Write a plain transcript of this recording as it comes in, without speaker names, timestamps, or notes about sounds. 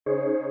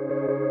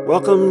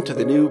Welcome to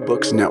the New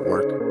Books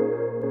Network.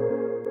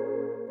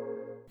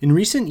 In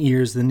recent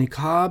years, the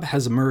niqab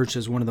has emerged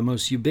as one of the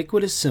most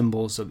ubiquitous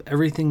symbols of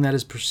everything that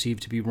is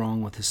perceived to be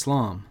wrong with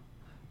Islam: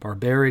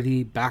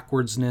 barbarity,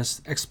 backwardsness,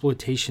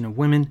 exploitation of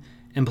women,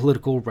 and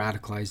political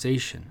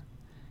radicalization.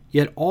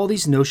 Yet all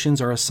these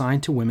notions are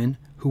assigned to women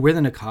who wear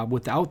the niqab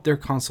without their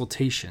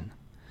consultation.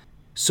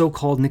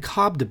 So-called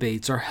niqab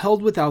debates are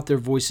held without their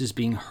voices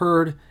being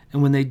heard,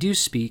 and when they do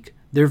speak,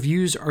 their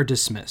views are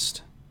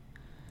dismissed.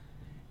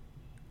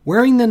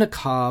 Wearing the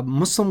niqab,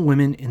 Muslim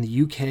women in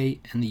the UK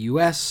and the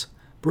US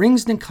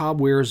brings niqab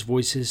wearers'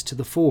 voices to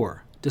the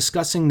fore,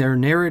 discussing their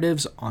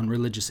narratives on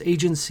religious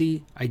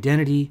agency,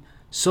 identity,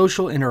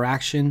 social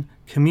interaction,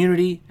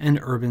 community, and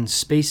urban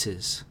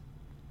spaces.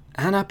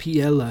 Anna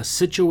Piela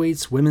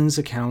situates women's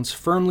accounts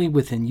firmly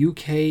within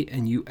UK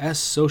and US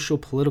social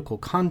political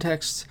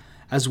contexts,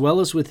 as well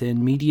as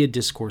within media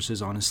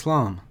discourses on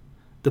Islam.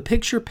 The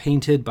picture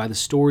painted by the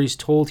stories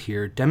told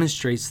here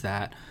demonstrates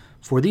that,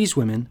 for these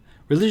women,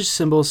 religious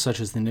symbols such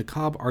as the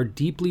niqab are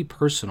deeply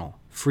personal,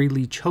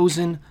 freely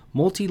chosen,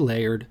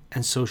 multi-layered,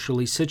 and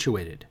socially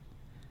situated.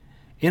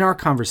 In our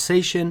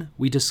conversation,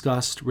 we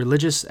discussed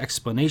religious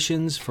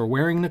explanations for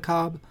wearing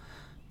niqab,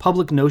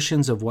 public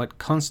notions of what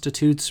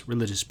constitutes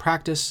religious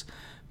practice,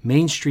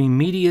 mainstream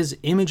media's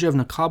image of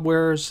niqab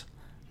wearers,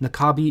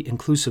 niqabi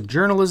inclusive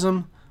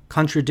journalism,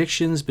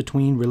 contradictions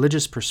between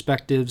religious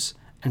perspectives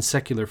and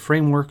secular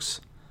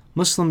frameworks,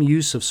 Muslim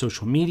use of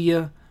social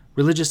media,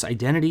 religious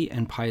identity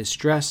and pious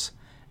dress,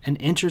 and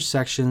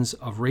intersections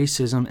of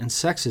racism and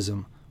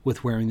sexism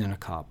with wearing the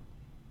niqab.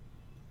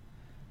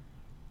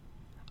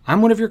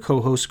 I'm one of your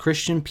co-hosts,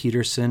 Christian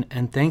Peterson,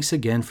 and thanks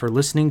again for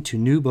listening to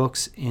New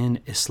Books in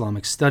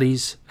Islamic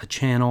Studies, a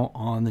channel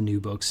on the New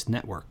Books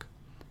Network.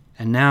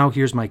 And now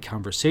here's my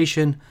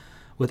conversation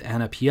with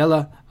Anna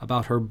Piela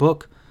about her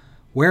book,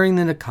 Wearing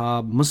the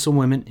Niqab, Muslim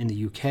Women in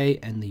the UK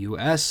and the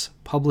US,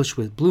 published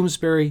with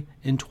Bloomsbury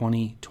in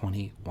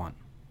 2021.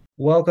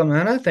 Welcome,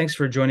 Anna. Thanks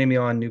for joining me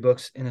on New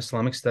Books in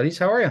Islamic Studies.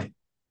 How are you?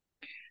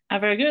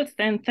 Very good,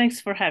 and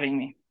thanks for having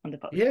me on the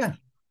podcast.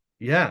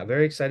 Yeah,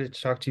 very excited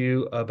to talk to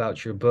you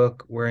about your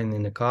book, Wearing the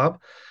Niqab.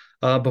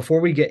 Before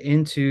we get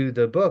into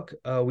the book,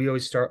 we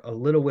always start a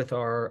little with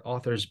our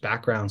author's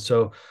background.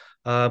 So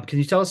can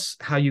you tell us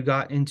how you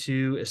got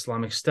into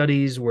Islamic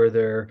studies? Were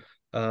there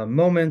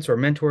moments or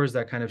mentors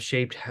that kind of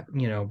shaped,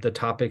 the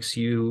topics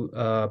you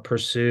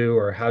pursue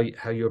or how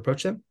you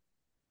approach them?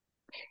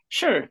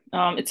 Sure.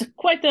 It's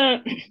quite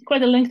a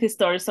lengthy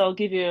story, so I'll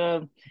give you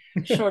a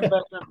short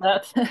version of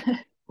that.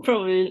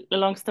 Probably a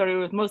long story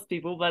with most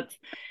people, but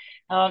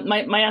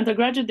my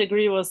undergraduate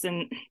degree was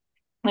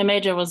my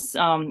major was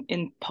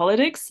in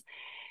politics,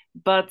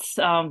 but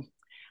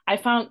I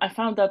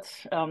found that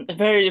a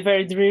very,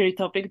 very dreary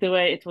topic, the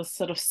way it was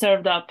sort of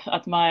served up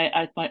at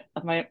my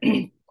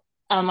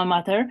alma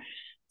mater.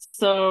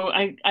 So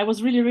I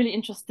was really, really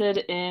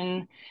interested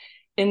in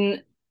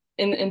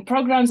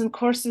programs and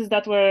courses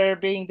that were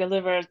being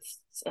delivered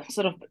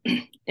sort of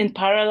in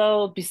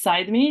parallel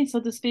beside me, so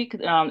to speak,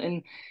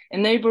 in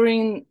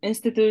neighboring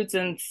institutes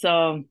and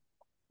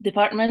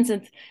departments.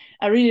 And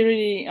I really,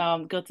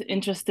 really got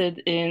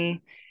interested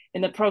in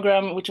a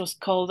program which was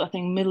called, I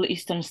think, Middle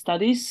Eastern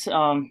Studies.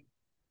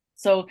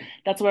 So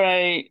that's where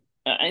I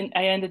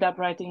ended up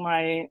writing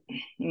my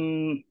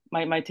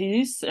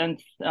thesis,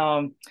 and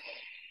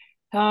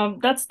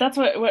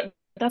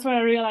that's where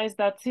I realized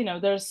that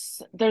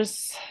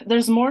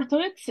there's more to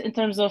it in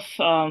terms of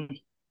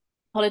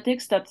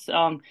politics. That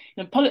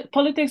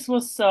politics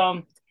was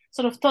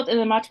sort of taught in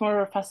a much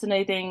more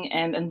fascinating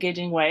and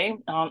engaging way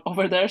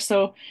over there.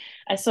 So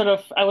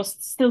I was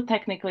still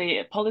technically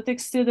a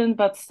politics student,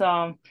 but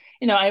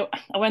I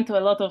went to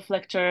a lot of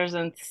lectures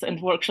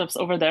and workshops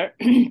over there.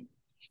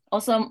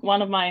 Also,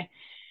 one of my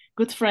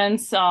good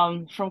friends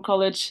from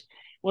college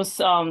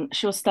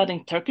she was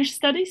studying Turkish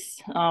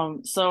studies.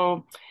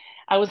 So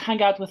I would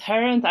hang out with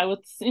her, and I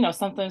would,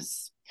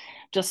 sometimes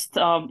just,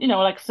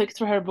 like flick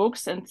through her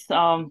books. And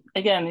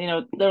again,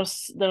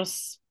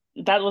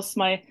 that was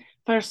my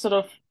first sort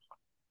of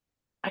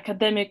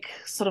academic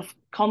sort of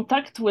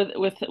contact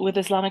with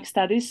Islamic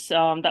studies.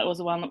 That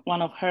was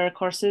one of her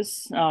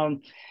courses.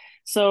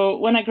 So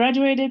when I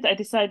graduated, I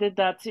decided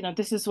that,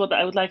 this is what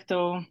I would like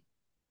to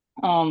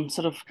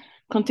sort of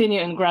continue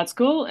in grad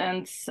school.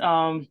 And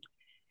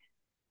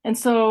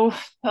so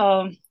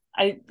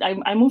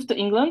I moved to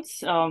England,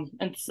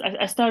 and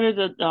I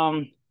started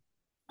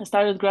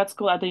grad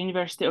school at the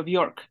University of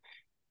York.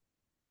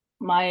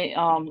 My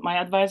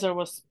advisor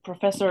was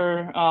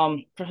Professor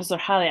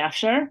Halle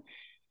Afshar,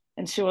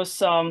 and she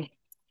was one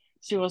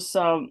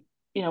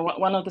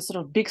of the sort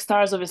of big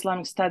stars of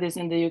Islamic studies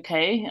in the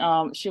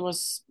UK. She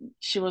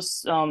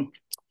was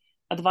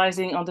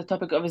advising on the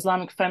topic of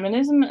Islamic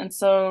feminism, and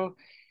so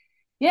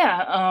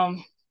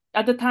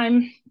at the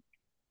time,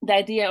 the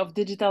idea of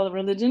digital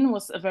religion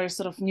was a very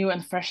sort of new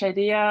and fresh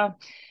idea.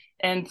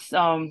 And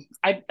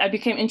I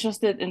became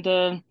interested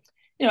in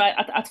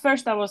at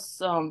first I was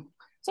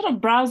sort of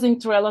browsing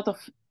through a lot of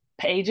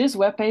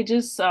web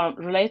pages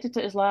related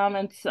to Islam.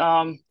 And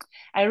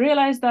I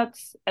realized that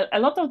a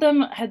lot of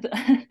them had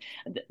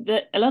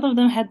a lot of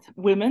them had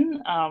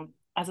women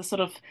as a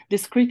sort of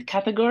discrete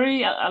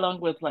category,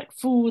 along with like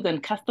food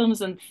and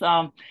customs, and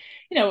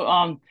you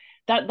know,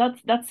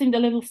 that seemed a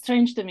little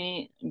strange to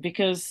me,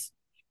 because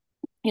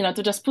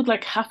to just put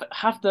like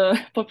half the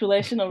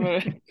population of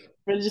a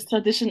religious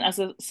tradition as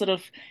a sort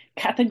of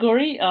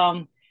category.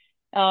 And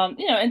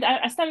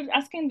I started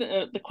asking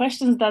the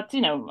questions that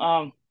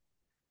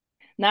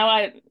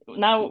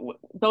now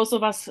those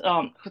of us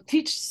who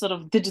teach sort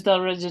of digital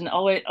religion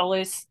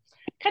always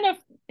kind of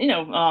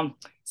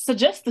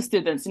suggest to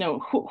students,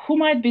 who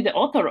might be the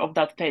author of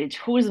that page,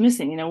 who is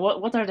missing,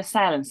 what are the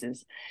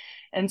silences.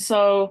 And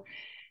so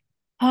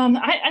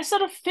I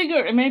sort of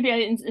figure, maybe I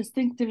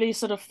instinctively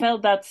sort of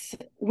felt that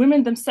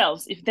women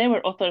themselves, if they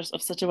were authors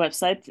of such a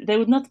website, they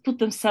would not put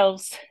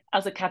themselves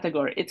as a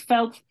category. It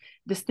felt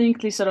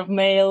distinctly sort of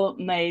male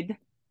made,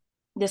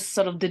 this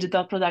sort of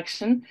digital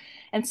production.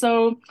 And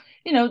so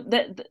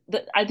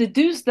I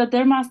deduced that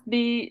there must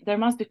be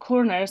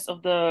corners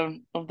of the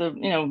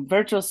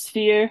virtual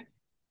sphere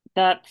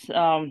that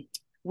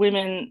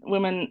women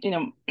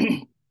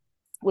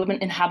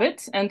women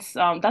inhabit. And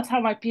that's how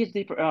my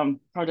PhD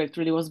project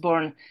really was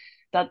born.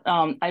 That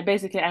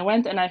I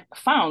went and I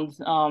found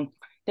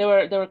there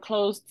were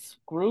closed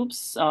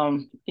groups,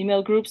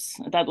 email groups.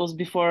 That was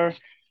before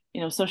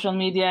social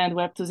media and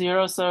Web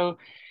 2.0. So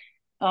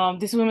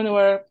these women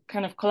were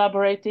kind of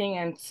collaborating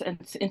and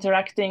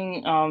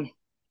interacting,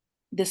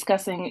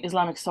 discussing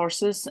Islamic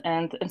sources,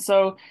 and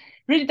so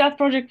really that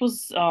project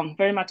was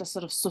very much a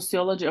sort of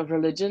sociology of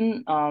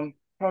religion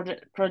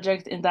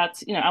project, in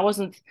that I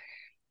wasn't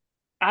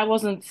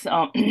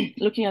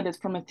looking at it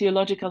from a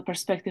theological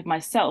perspective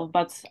myself,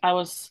 but I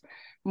was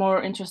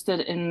more interested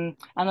in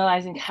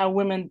analyzing how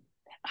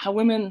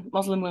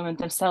Muslim women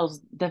themselves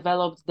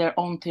developed their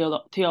own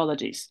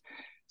theologies.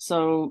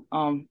 So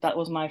that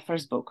was my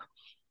first book.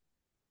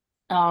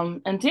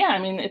 And yeah, I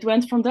mean, it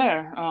went from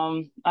there.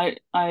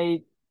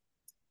 I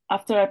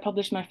after I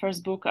published my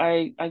first book,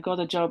 I got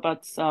a job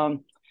at a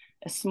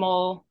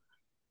small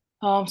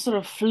sort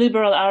of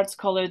liberal arts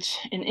college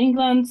in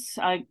England.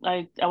 I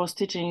was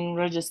teaching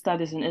religious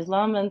studies in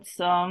Islam, and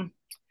that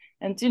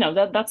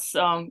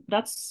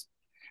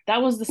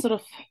was the sort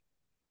of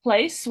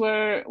place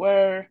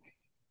where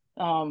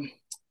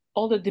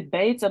all the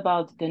debates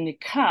about the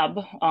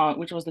niqab,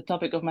 which was the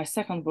topic of my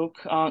second book,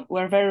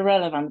 were very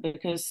relevant,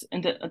 because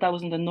that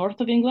was in the north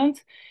of England,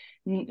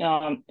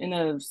 in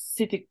a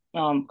city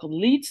called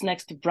Leeds,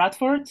 next to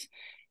Bradford.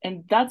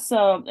 And that's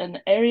an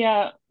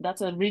area,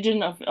 that's a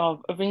region of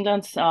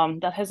England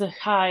that has a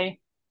high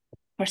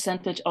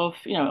percentage of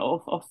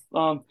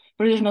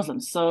British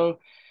Muslims. So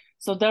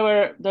there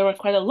were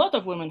quite a lot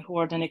of women who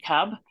wore the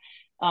niqab.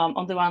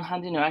 On the one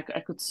hand, I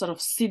could sort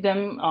of see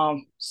them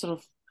sort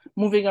of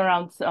moving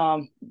around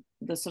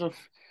the sort of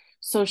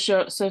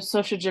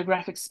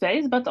socio-geographic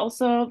space, but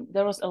also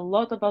there was a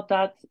lot about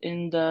that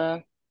in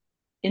the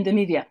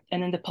media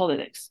and in the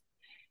politics.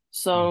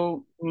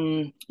 So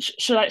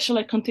should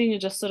I continue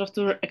just sort of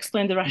to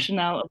explain the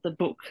rationale of the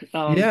book?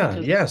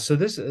 Yeah. So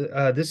this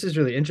is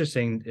really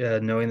interesting,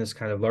 knowing this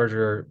kind of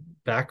larger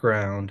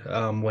background.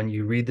 When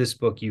you read this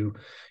book, you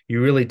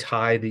really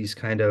tie these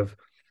kind of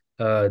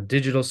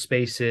digital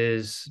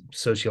spaces,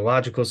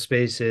 sociological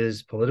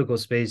spaces, political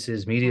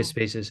spaces, media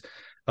spaces,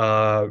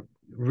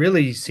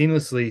 really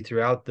seamlessly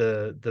throughout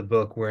the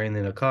book, wearing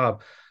the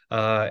niqab,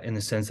 in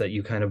the sense that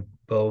you kind of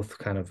both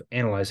kind of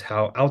analyze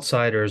how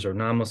outsiders or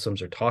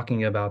non-Muslims are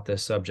talking about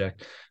this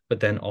subject, but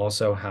then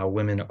also how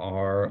women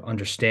are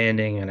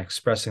understanding and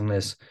expressing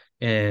this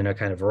in a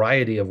kind of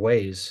variety of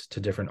ways to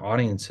different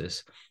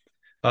audiences.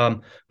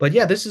 But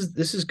yeah, this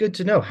is good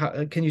to know.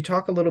 How can you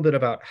talk a little bit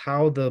about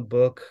how the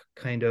book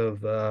kind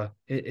of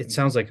it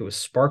sounds like it was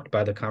sparked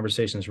by the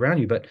conversations around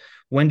you, but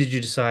when did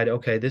you decide,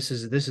 okay, this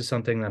is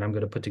something that I'm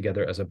going to put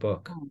together as a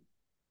book?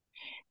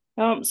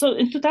 So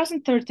in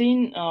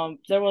 2013,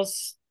 there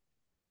was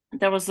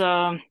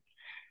a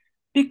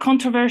big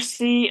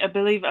controversy, I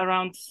believe,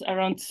 around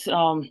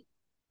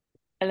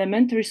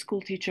elementary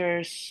school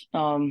teachers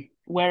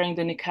wearing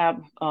the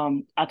niqab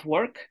at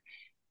work.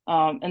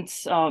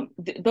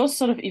 Those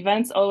sort of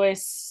events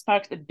always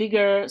sparked a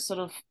bigger sort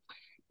of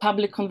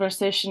public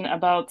conversation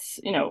about,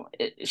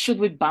 should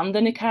we ban the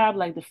niqab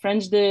like the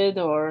French did,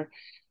 or,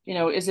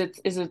 is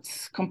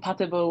it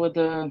compatible with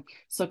the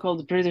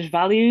so-called British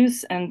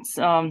values? And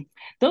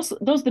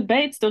those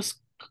debates, those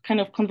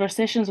kind of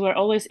conversations were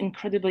always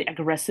incredibly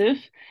aggressive,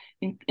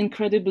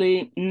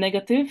 incredibly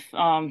negative,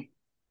 toward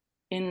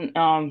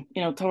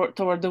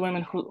the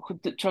women who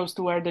chose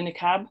to wear the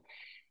niqab.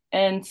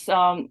 And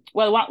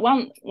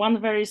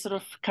one very sort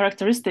of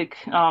characteristic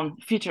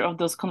feature of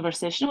those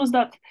conversations was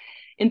that,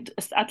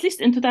 at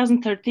least in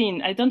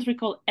 2013, I don't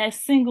recall a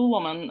single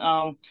woman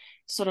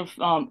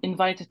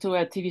invited to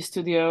a TV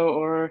studio,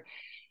 or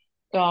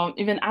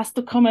even asked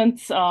to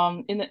comment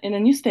in a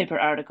newspaper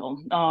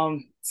article.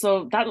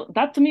 So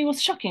that to me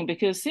was shocking,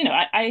 because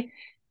I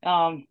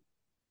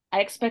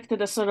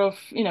expected a sort of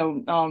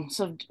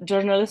sort of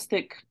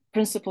journalistic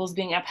principles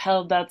being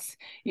upheld, that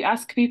you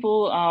ask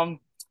people,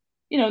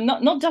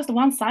 not just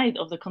one side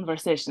of the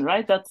conversation,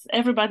 right? That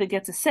everybody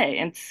gets a say.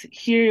 And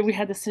here we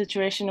had a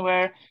situation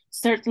where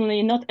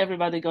certainly not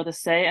everybody got a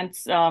say. And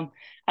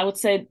I would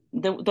say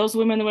those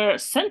women were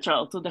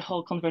central to the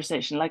whole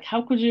conversation. Like,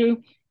 how could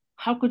you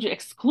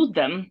exclude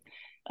them,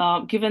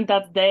 given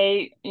that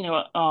they,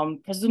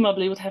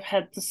 presumably would have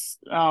had to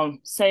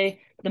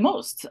say the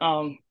most,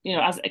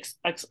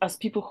 as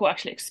people who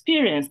actually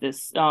experience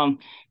this,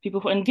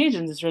 people who engage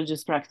in this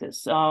religious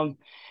practice.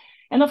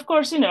 And of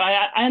course,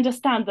 I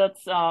understand that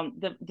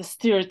the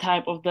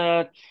stereotype of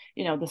the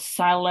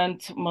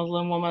silent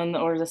Muslim woman,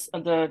 or the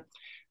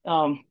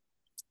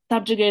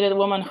subjugated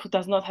woman who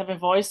does not have a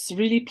voice,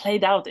 really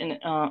played out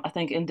I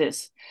think, in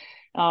this.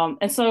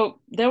 And so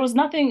there was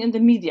nothing in the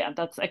media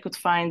that I could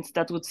find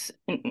that would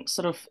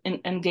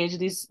engage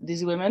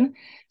these women.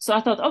 So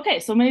I thought, okay,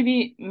 so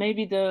maybe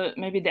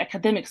the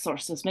academic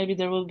sources, maybe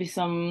there will be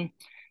some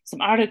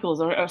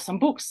articles or some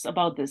books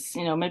about this.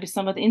 Maybe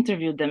somebody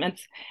interviewed them, and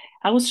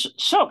I was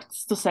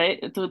shocked to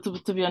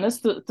be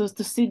honest,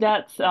 to see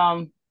that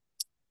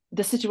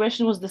the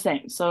situation was the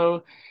same.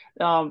 So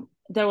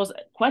there was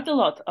quite a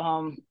lot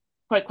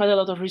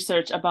of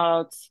research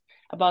about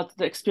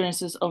the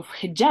experiences of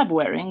hijab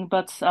wearing,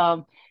 but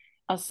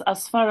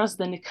as far as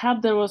the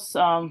niqab, there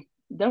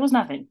was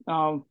nothing.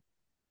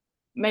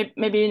 Maybe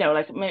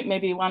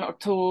maybe one or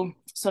two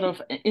sort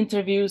of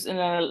interviews in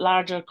a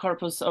larger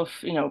corpus of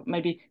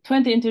maybe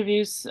 20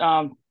 interviews,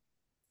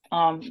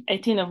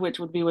 18 of which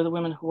would be with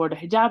women who wore the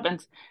hijab,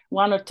 and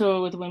one or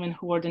two with women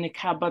who wore the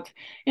niqab. But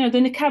the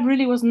niqab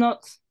really was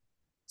not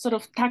sort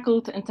of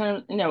tackled in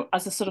terms,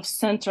 as a sort of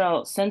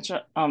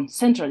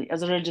centrally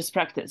as a religious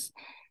practice.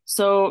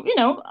 So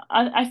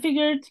I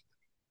figured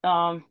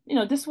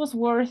this was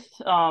worth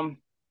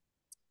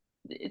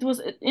it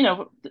was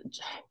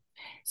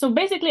so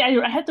basically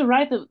I had to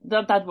write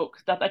that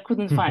book that I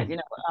couldn't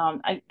find.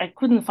 I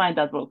couldn't find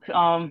that book,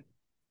 and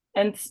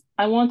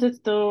I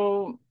wanted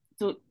to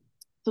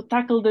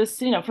tackle this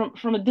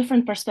from a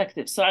different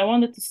perspective. So I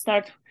wanted to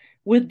start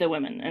with the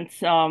women, and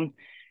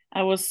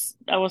I was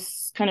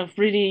kind of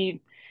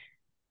really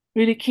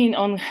keen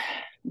on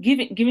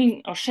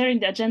giving or sharing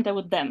the agenda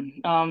with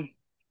them.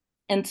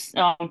 And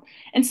so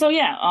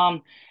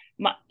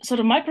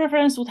my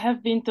preference would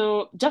have been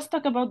to just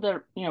talk about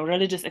the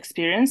religious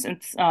experience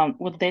and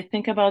what they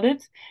think about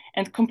it,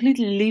 and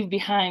completely leave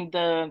behind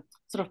the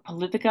sort of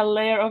political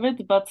layer of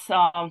it. But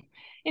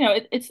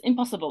it's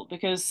impossible,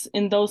 because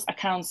in those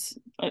accounts,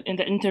 in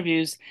the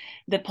interviews,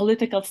 the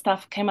political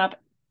stuff came up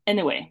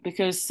anyway,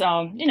 because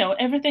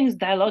everything is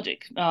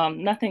dialogic.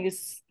 Nothing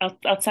is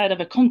outside of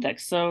a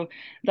context, so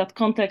that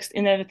context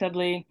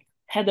inevitably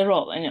had a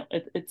role.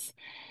 It's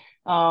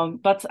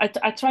but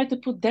I tried to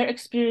put their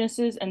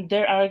experiences and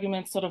their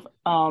arguments sort of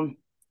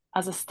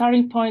as a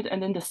starting point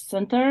and in the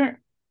center,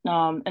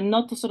 and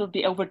not to sort of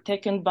be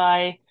overtaken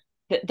by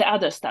the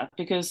other stuff,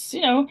 because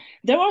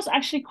there was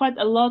actually quite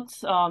a lot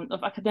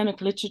of academic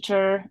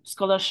literature,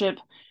 scholarship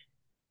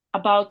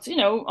about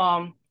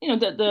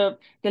the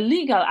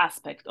legal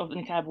aspect of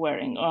niqab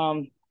wearing.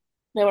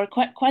 There were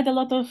quite a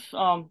lot of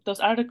those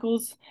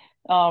articles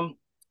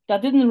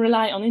that didn't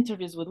rely on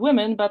interviews with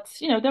women, but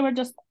they were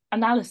just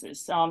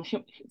analysis,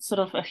 sort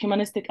of a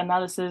humanistic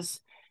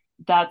analysis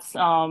that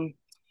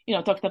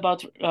talked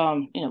about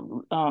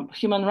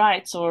human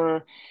rights,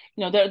 or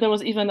there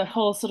was even a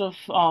whole sort of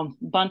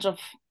bunch of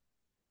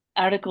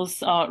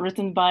articles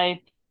written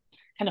by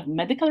kind of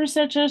medical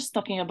researchers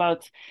talking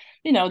about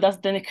does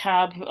the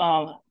niqab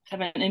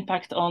have an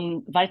impact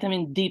on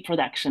vitamin D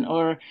production,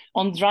 or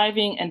on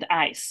driving and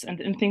ice,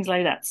 and things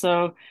like that.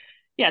 So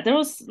yeah, there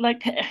was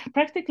like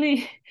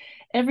practically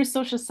every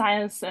social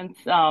science and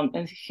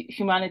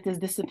humanities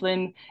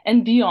discipline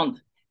and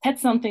beyond had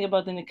something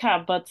about the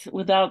niqab, but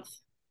without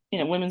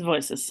women's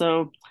voices.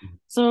 So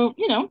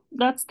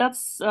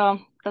that's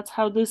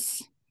how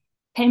this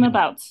came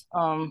about.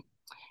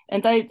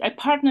 And I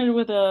partnered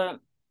with a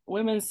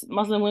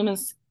Muslim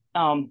women's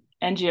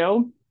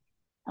NGO.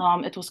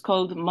 It was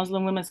called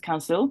Muslim Women's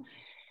Council,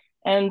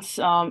 and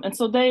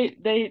so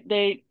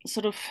they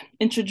sort of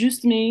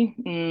introduced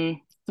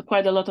me to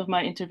quite a lot of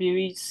my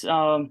interviewees.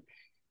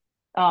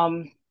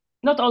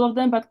 Not all of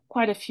them, but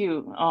quite a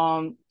few,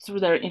 through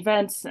their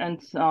events,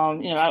 and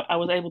I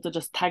was able to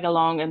just tag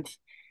along and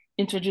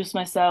introduce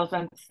myself,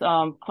 and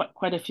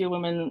quite a few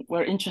women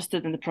were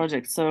interested in the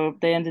project, so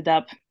they ended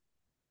up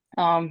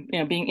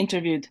being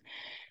interviewed.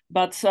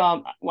 But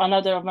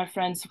another of my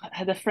friends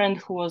had a friend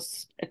who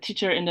was a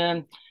teacher in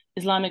an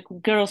Islamic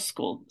girls'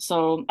 school,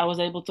 so I was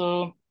able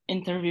to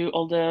interview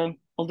all the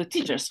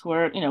teachers who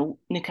were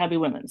niqabi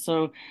women.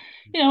 So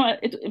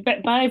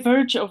by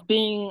virtue of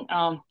being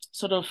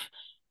sort of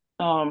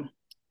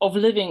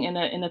living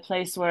in a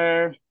place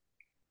where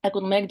I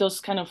could make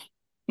those kind of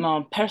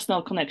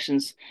personal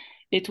connections,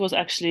 it was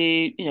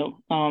actually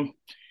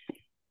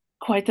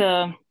quite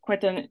an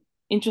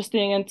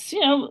interesting, and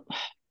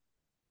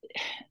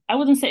I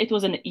wouldn't say it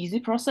was an easy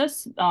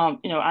process. I'm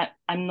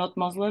not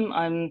Muslim.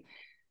 I'm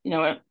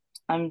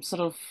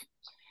sort of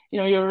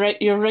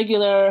your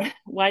regular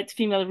white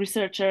female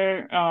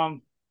researcher,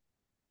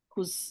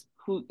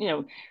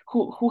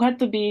 who had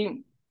to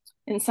be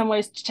in some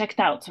ways checked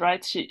out,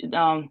 right?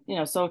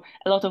 So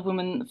a lot of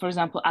women, for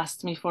example,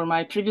 asked me for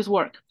my previous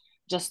work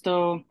just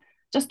to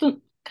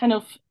kind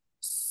of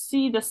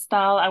see the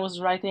style I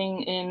was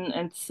writing in,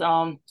 and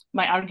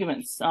my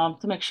arguments, to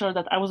make sure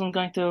that I wasn't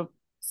going to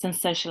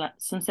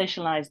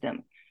sensationalize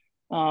them.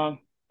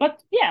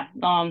 But yeah,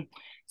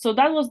 so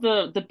that was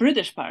the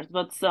British part.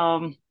 But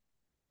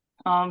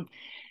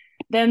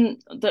then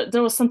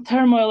there was some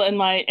turmoil in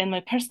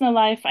my personal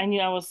life. I knew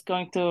I was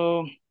going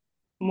to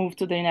move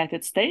to the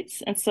United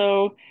States, and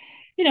so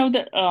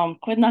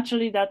quite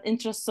naturally that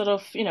interest sort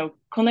of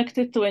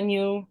connected to a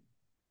new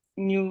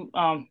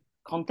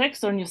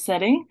context or new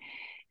setting.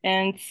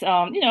 And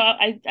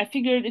I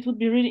figured it would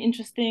be really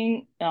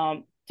interesting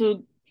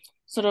to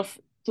sort of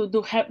to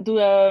do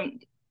a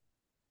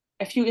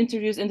few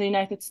interviews in the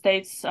United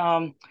States,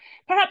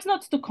 perhaps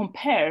not to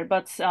compare,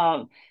 but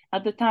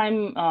at the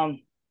time,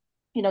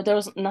 there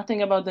was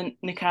nothing about the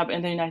niqab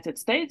in the United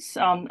States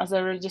as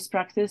a religious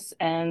practice,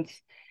 and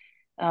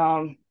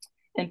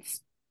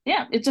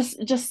yeah, it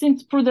just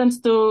seemed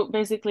prudent to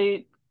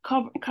basically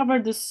cover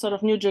this sort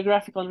of new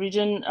geographical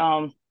region,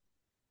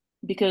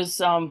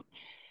 because at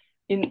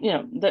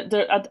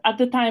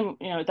the time,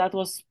 that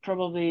was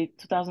probably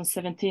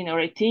 2017 or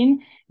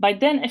 18. By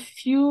then, a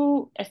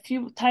few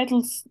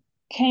titles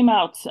came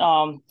out.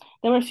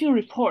 There were a few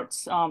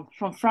reports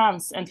from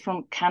France and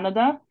from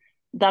Canada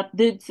that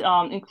did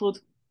include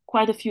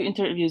quite a few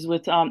interviews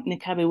with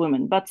niqabi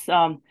women, but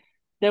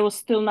there was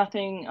still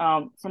nothing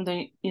from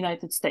the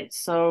United States.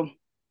 So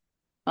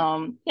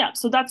yeah,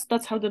 so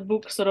that's how the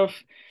book sort of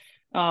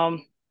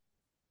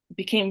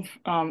became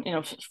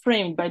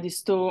framed by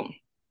these two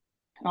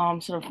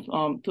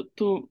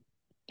two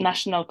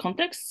national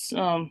contexts.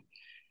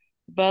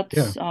 But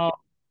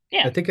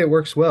yeah. I think it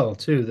works well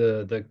too.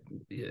 The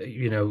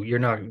you're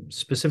not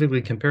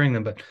specifically comparing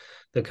them, but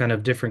the kind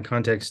of different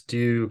contexts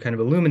do kind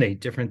of illuminate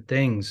different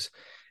things.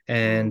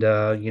 And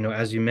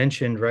as you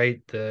mentioned,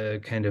 right, the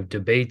kind of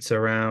debates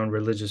around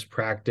religious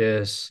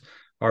practice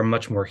are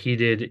much more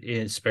heated,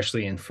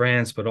 especially in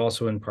France, but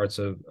also in parts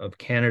of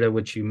Canada,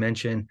 which you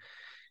mentioned.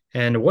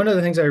 And one of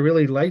the things I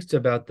really liked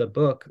about the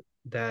book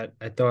that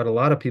I thought a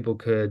lot of people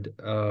could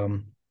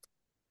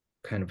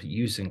kind of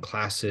use in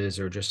classes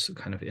or just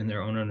kind of in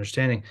their own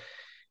understanding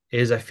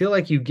is I feel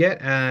like you get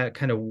at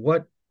kind of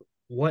what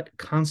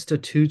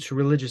constitutes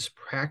religious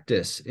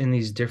practice in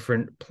these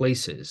different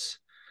places.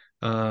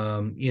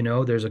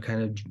 There's a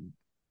kind of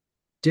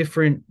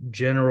different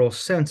general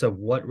sense of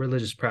what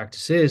religious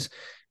practice is.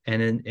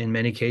 And in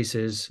many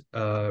cases,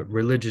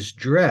 religious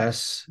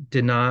dress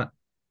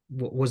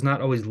was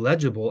not always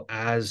legible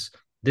as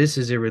this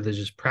is a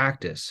religious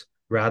practice,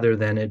 rather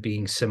than it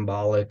being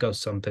symbolic of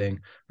something,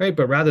 right?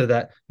 But rather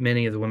that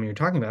many of the women you're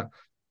talking about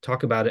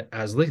talk about it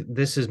as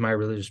this is my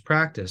religious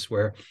practice,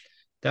 where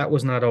that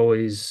was not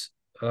always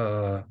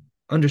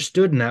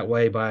understood in that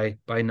way by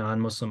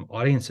non-Muslim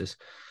audiences.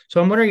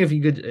 So I'm wondering if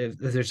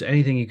there's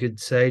anything you could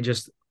say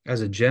just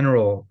as a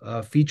general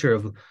feature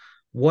of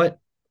what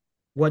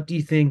do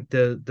you think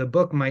the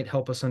book might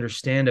help us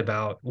understand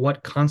about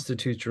what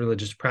constitutes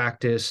religious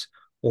practice,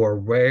 or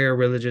where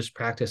religious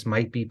practice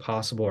might be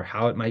possible, or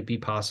how it might be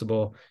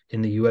possible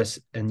in the US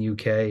and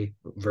UK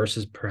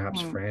versus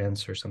perhaps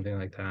France or something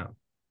like that?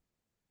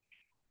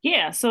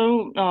 Yeah,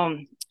 so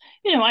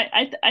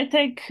I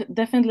take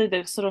definitely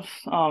the sort of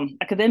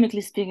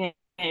academically speaking,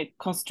 a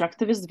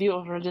constructivist view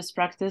of religious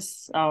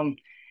practice.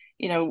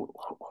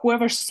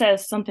 Whoever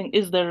says something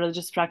is the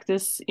religious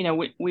practice,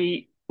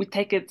 we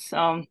take it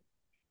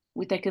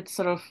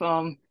sort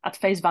of at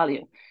face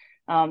value,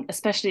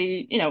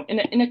 especially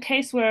in a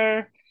case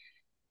where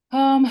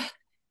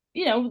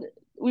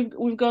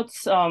we've got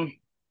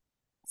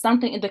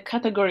something in the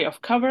category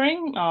of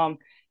covering,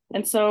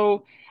 and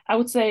so I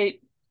would say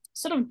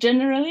sort of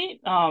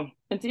generally, and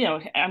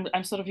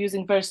I'm sort of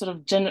using very sort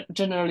of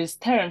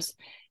generalist terms.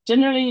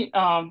 Generally,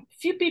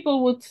 few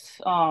people would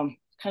kind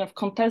of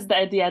contest the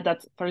idea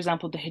that, for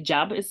example, the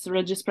hijab is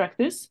religious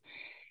practice,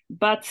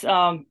 but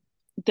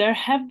there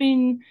have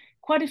been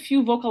quite a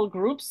few vocal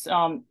groups,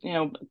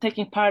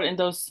 taking part in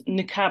those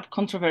niqab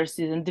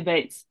controversies and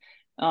debates,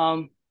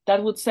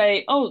 that would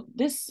say, oh,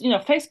 this,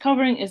 face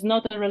covering is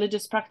not a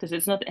religious practice.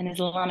 It's not an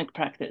Islamic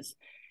practice.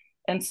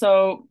 And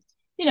so,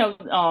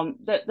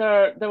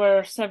 there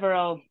were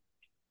several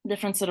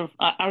different sort of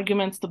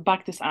arguments to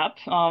back this up.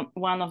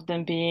 One of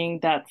them being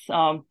that,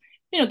 the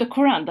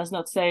Quran does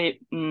not say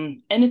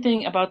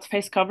anything about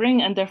face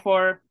covering, and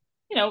therefore,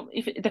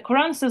 if the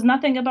Quran says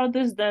nothing about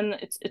this, then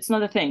it's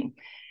not a thing.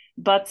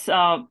 But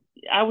I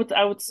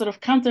would sort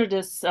of counter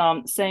this,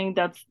 saying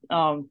that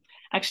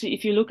actually,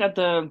 if you look at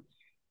the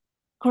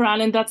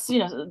Quran, and that's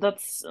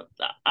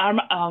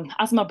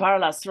Asma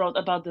Barlas wrote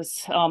about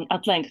this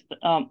at length.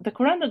 The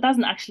Quran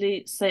doesn't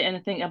actually say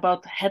anything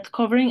about head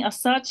covering as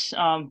such.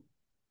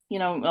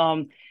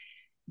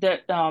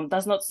 that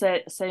does not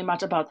say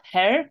much about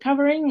hair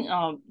covering.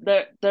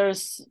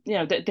 There's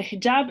the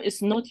hijab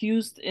is not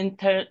used in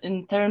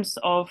terms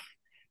of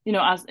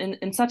as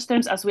in such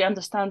terms as we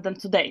understand them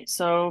today.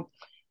 So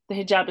the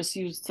hijab is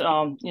used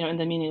in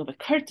the meaning of a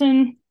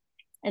curtain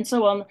and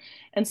so on.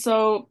 And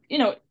so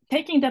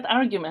taking that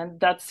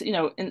argument that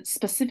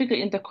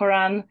specifically in the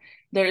Quran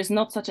there is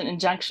not such an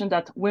injunction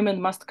that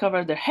women must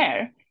cover their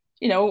hair.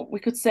 We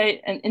could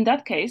say, and in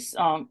that case,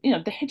 the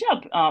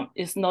hijab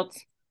is not,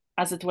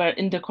 as it were,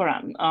 in the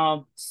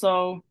Quran.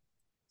 So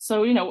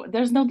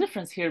there's no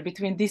difference here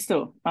between these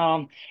two.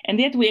 And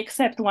yet we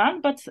accept one,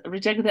 but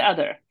reject the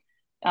other.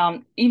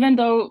 Even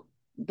though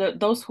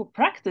those who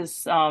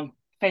practice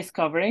face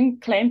covering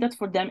claim that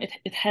for them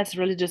it has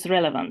religious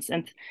relevance,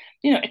 and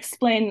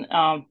explain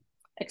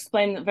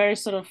very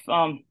sort of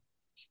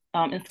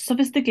in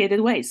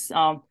sophisticated ways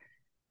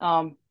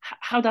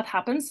how that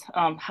happens,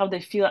 how they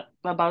feel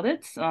about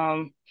it,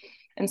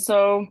 and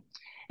so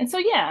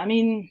yeah. I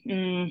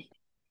mean,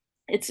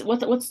 it's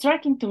what's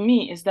striking to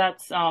me is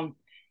that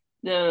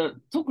the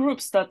two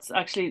groups that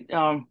actually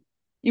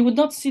you would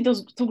not see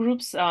those two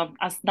groups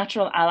as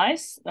natural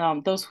allies.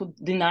 Those who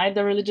deny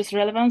the religious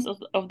relevance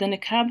of the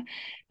niqab,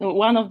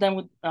 one of them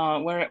would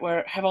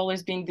have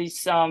always been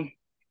these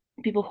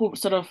people who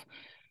sort of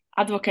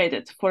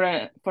advocated for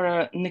a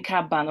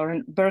niqab ban or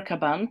a burqa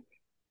ban.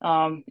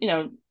 And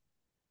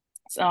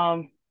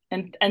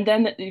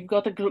then you've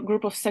got a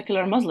group of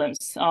secular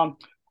Muslims who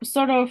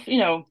sort of,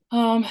 do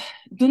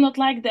not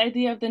like the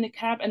idea of the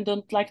niqab and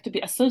don't like to be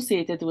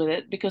associated with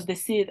it because they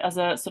see it as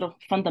a sort of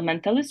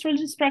fundamentalist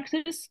religious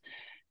practice.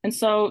 And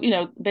so,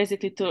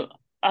 basically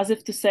as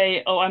if to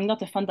say, oh, I'm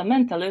not a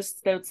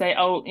fundamentalist, they would say,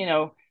 oh,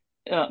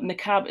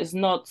 niqab is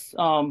not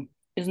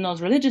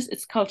religious,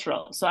 it's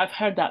cultural. So I've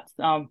heard that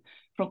from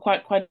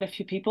quite a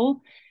few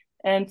people.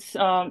 And,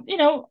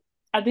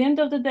 at the end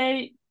of the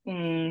day,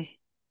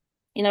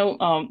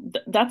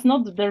 that's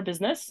not their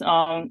business.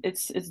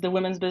 It's the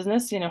women's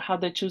business. How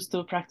they choose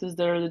to practice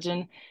their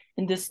religion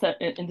in this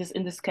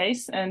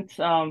case, and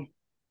so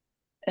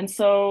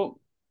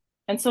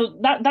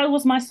that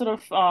was my sort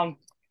of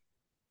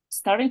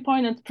starting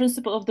point and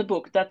principle of the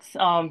book. That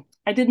I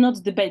did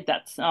not debate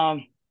that.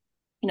 I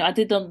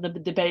did not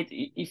debate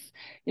if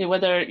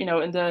whether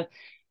in the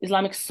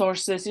Islamic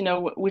sources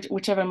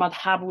whichever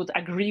madhab would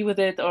agree with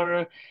it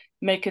or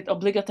make it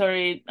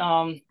obligatory.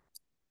 I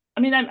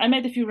mean, I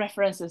made a few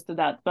references to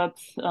that, but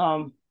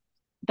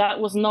that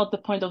was not the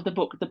point of the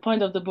book. The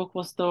point of the book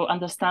was to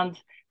understand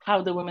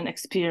how the women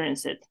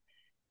experience it.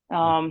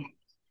 And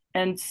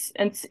in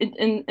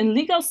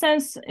legal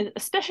sense,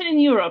 especially in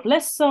Europe,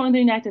 less so in the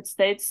United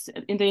States.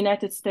 In the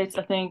United States,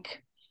 I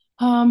think,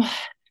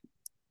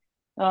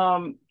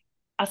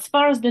 as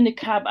far as the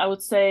niqab, I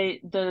would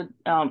say the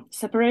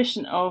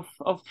separation of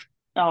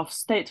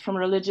state from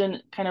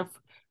religion kind of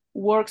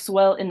works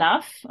well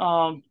enough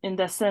in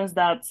the sense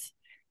that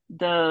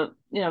there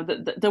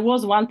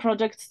was one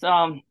project,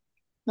 there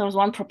was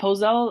one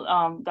proposal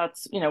that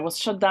was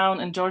shut down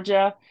in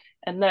Georgia,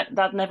 and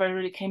that never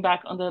really came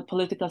back on the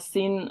political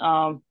scene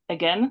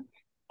again.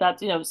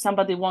 That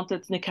somebody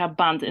wanted niqab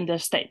banned in their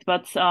state,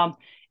 but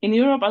in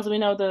Europe, as we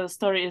know, the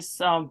story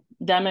is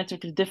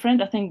diametrically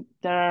different. I think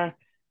there are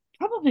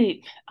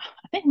probably,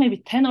 maybe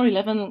 10 or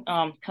 11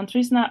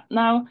 countries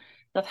now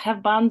that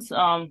have banned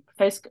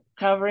face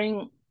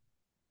covering.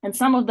 And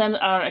some of them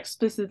are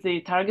explicitly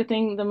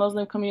targeting the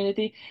Muslim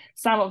community.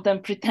 Some of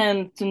them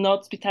pretend to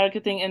not be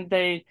targeting, and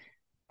they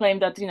claim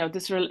that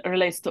this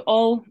relates to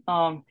all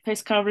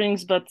face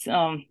coverings. But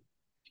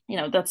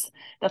that's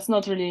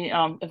not really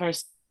a very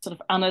sort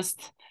of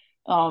honest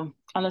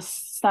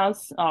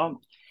stance.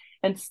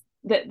 And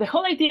the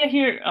whole idea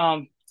here,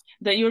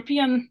 the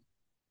European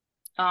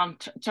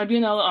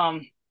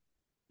Tribunal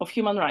of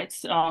Human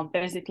Rights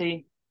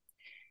basically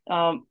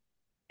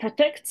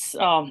protects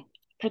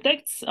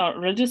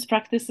religious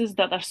practices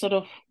that are sort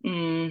of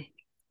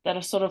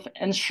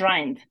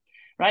enshrined,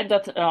 right?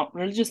 That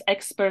religious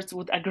experts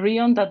would agree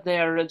on that they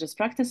are religious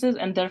practices,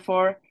 and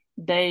therefore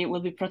they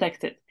will be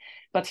protected.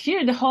 But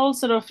here, the whole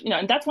sort of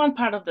and that's one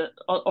part of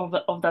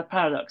that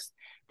paradox.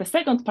 The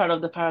second part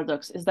of the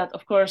paradox is that,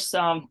 of course,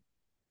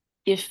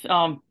 if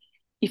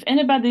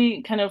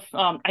anybody kind of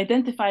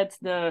identified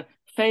the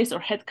face or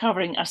head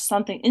covering as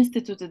something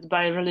instituted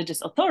by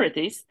religious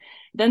authorities,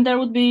 then there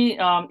would be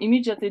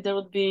immediately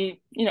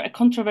a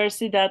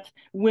controversy that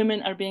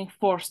women are being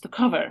forced to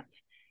cover.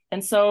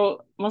 And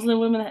so Muslim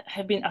women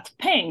have been at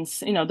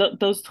pains,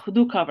 those who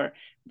do cover,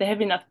 they have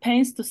been at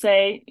pains to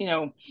say,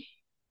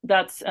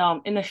 that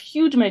in a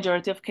huge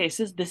majority of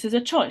cases, this is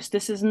a choice.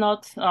 This is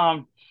not,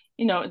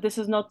 this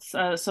is not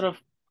sort of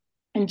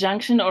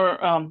injunction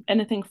or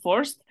anything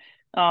forced.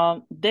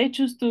 They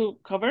choose to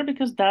cover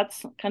because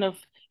that's kind of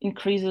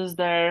increases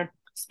their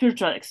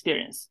spiritual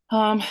experience.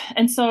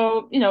 And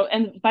so,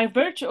 and by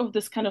virtue of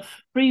this kind of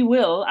free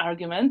will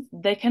argument,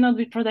 they cannot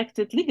be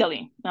protected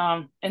legally.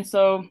 And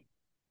so,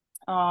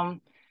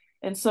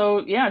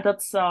 yeah,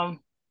 that's a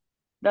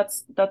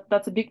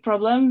big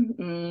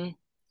problem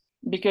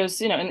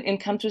because, in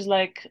countries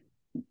like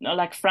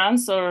like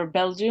France or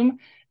Belgium,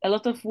 a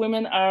lot of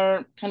women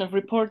are kind of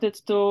reported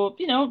to,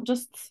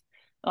 just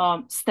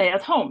stay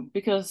at home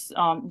because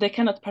they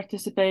cannot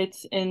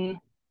participate in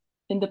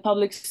the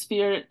public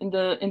sphere in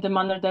the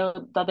manner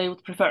that they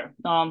would prefer,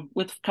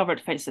 with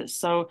covered faces.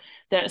 So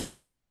they're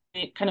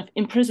kind of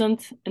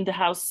imprisoned in the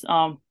house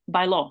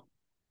by law,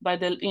 by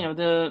the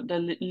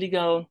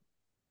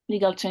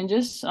legal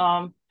changes,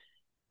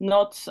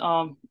 not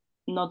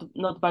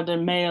by their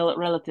male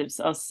relatives,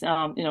 as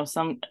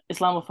some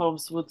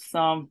Islamophobes would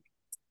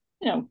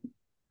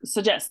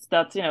suggest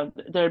that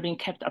they're being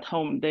kept at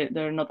home.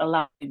 They're not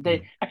allowed.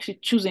 They actually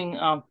choosing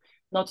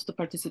not to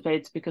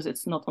participate because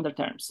it's not on their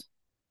terms.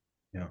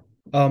 Yeah.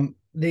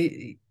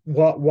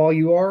 While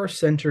you are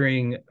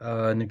centering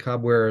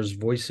niqab wearers'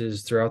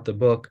 voices throughout the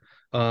book,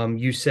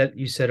 you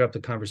set up the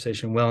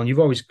conversation well, and you've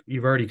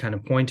already kind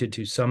of pointed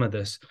to some of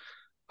this.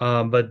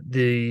 But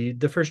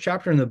the first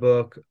chapter in the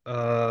book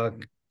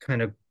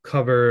kind of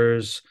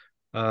covers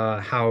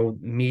how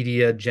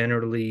media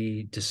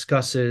generally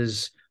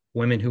discusses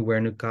women who wear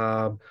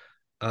niqab,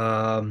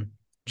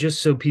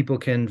 just so people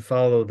can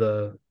follow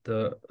the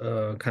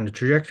kind of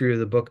trajectory of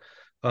the book.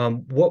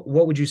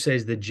 What would you say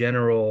is the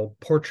general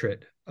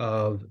portrait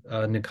of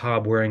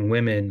niqab wearing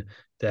women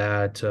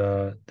that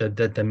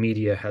the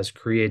media has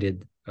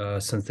created,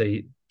 since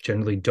they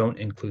generally don't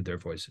include their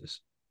voices?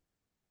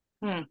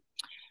 Hmm.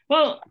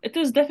 Well, it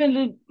is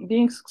definitely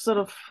being sort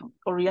of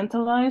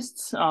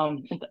orientalized,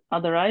 and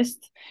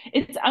otherized.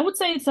 I would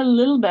say it's a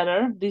little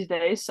better these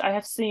days. I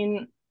have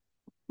seen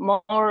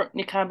more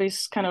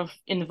niqabis kind of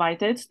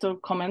invited to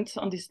comment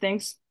on these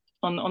things,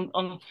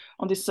 on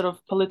these sort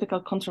of political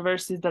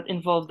controversies that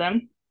involve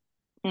them.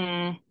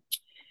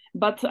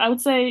 But I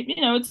would say,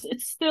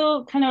 it's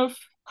still kind of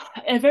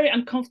a very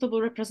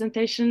uncomfortable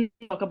representation.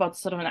 Talk about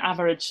sort of an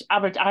average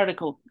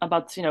article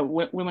about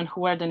women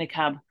who wear the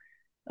niqab.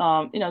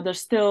 They're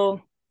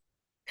still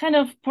kind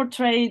of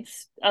portrayed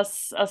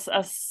as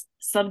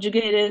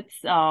subjugated,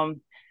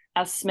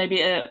 as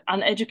maybe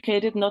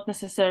uneducated, not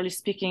necessarily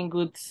speaking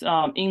good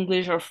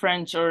English or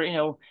French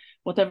or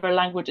whatever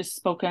language is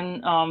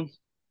spoken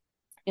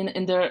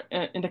in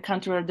the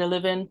country where they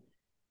live in.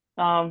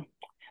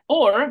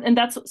 And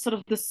that's sort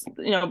of this,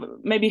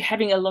 maybe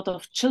having a lot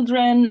of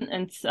children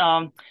and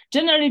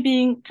generally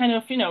being kind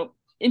of,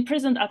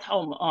 imprisoned at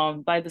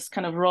home by this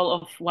kind of role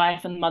of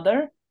wife and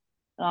mother,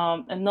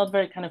 and not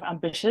very kind of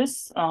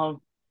ambitious.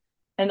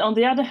 And on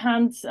the other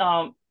hand,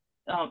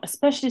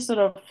 especially sort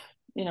of,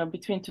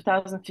 between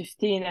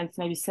 2015 and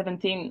maybe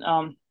 17,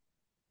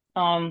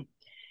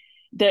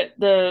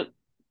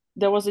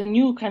 there was a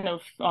new kind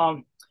of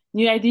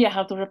new idea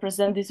how to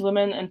represent these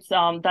women, and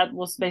that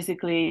was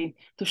basically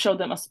to show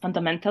them as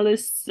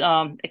fundamentalists,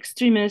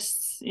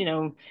 extremists,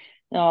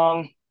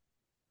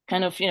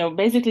 kind of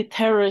basically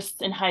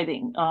terrorists in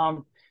hiding.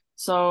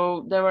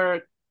 So there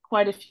were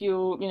quite a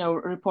few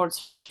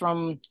reports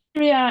from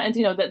Syria, and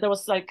there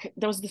was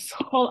this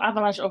whole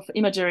avalanche of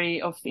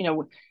imagery of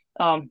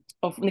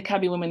of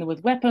niqabi women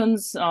with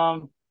weapons,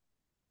 and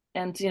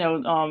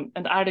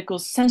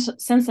articles,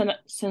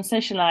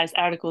 sensationalized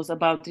articles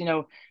about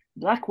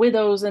black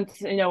widows and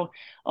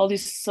all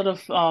these sort of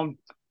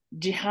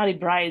jihadi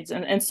brides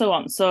and so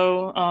on.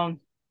 So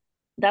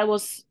that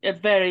was a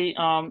very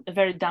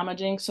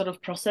damaging sort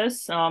of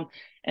process.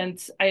 And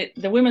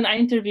the women I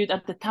interviewed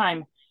at the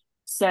time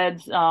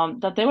said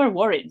that they were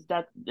worried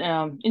that they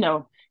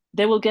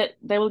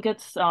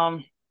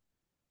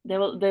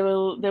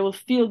will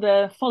feel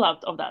the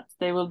fallout of that.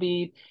 They will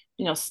be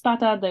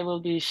spat at, they will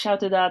be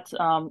shouted at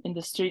in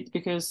the street,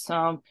 because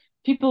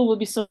people will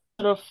be sort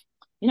of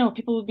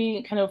people will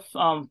be kind of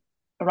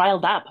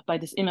riled up by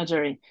this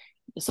imagery,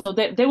 so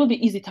they will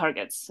be easy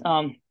targets.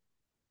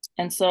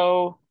 And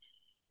so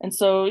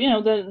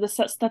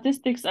the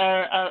statistics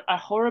are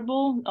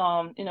horrible.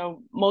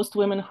 Most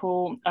women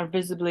who are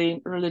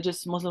visibly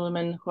religious, Muslim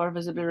women who are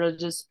visibly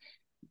religious,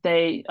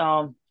 they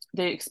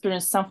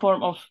experience some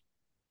form of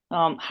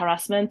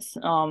harassment,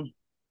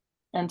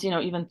 and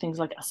even things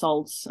like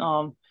assaults.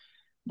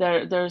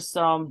 There's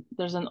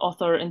an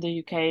author in the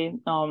UK,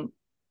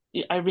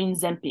 Irene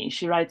Zempi.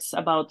 She writes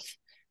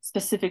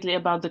specifically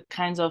about the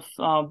kinds of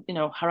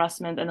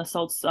harassment and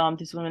assaults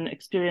these women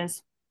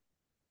experience.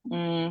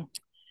 And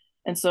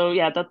so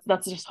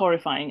that's just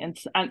horrifying, and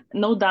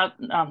no doubt,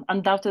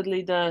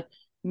 undoubtedly, the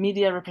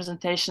media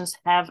representations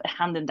have a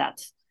hand in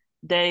that.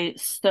 They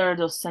stir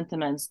those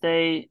sentiments.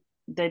 They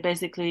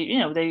basically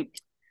they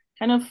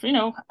kind of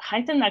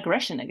heighten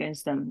aggression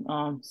against them.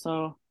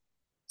 So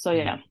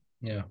yeah.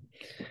 Yeah.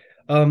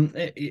 And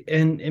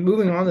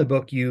moving on the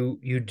book,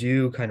 you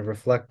do kind of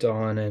reflect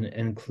on and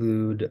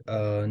include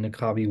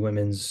niqabi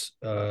women's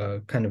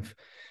kind of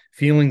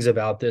feelings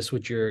about this,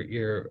 which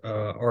you're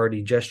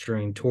already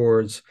gesturing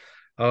towards,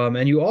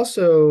 and you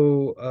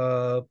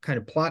also kind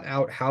of plot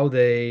out how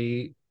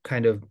they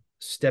kind of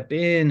step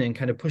in and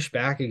kind of push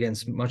back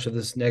against much of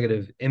this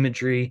negative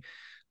imagery.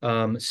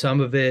 Some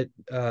of it,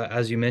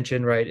 as you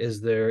mentioned, right, it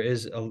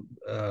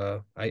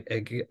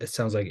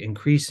sounds like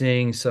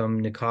increasing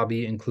some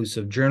niqabi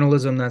inclusive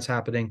journalism that's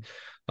happening.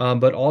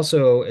 But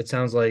also, it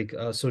sounds like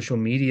social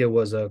media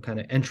was a kind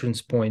of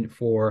entrance point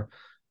for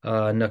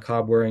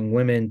niqab wearing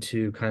women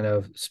to kind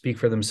of speak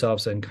for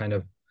themselves and kind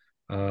of,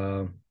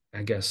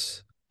 I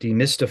guess,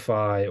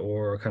 demystify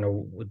or kind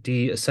of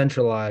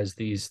de-essentialize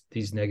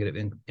these negative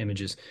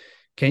images.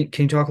 Can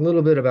you talk a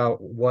little bit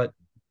about what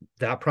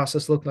that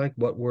process looked like?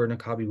 What were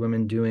niqabi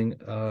women doing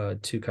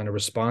to kind of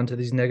respond to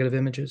these negative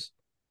images?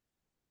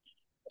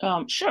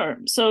 Sure.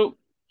 So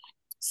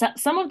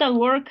some of that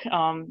work,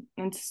 and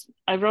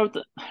I wrote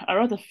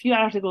a few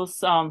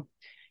articles, a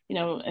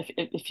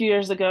few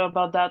years ago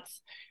about that.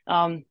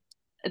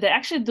 They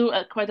actually do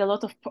quite a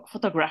lot of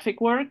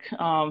photographic work.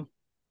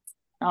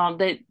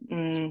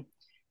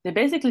 They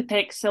basically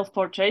take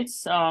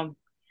self-portraits to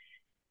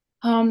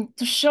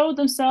show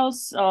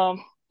themselves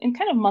in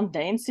kind of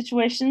mundane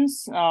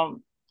situations,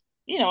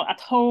 at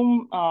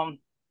home,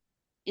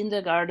 in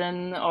the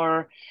garden,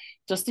 or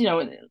just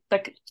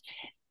like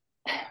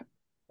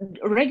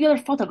regular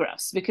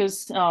photographs,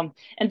 because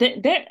and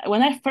they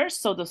when I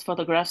first saw those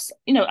photographs,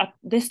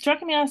 they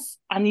struck me as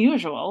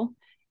unusual,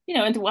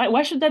 and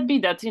why should that be,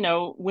 that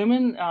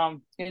women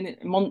in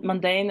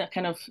mundane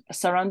kind of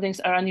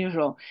surroundings are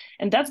unusual?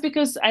 And that's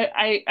because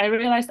I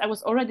realized I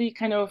was already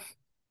kind of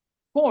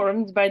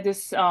formed by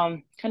this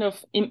kind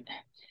of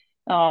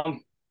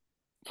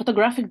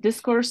photographic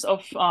discourse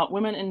of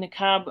women in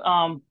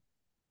niqab,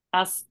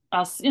 as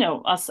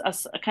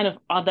a kind of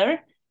other,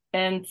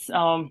 and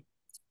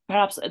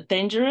perhaps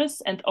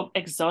dangerous and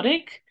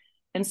exotic.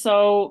 And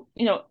so,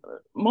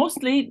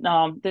 mostly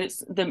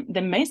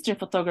the mainstream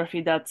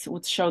photography that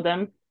would show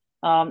them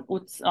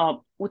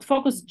would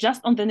focus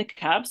just on the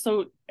niqab.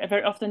 So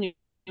very often you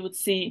would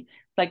see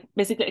like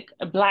basically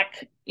a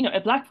black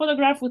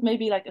photograph with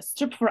maybe like a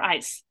strip for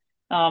eyes.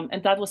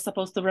 And that was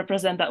supposed to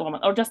represent that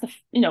woman, or just a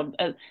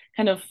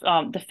kind of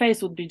the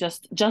face would be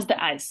just the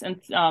eyes. And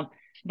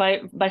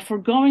by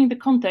foregoing the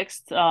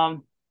context,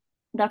 the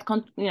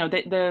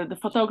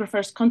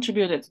photographers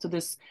contributed to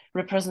this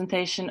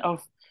representation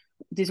of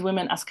these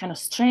women as kind of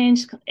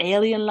strange,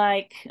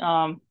 alien-like,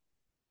 and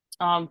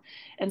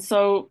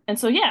so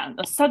yeah.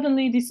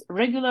 Suddenly, these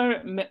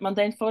regular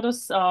mundane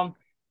photos on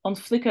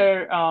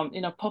Flickr,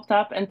 popped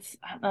up, and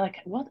I'm like,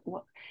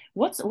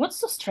 what's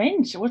so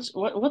strange?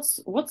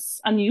 What's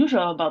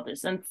unusual about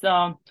this? And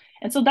so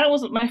that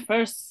was my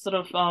first sort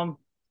of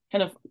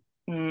kind of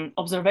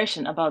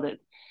observation about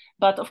it.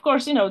 But of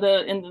course, in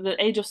the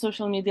age of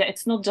social media,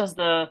 it's not just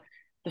the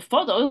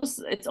photos;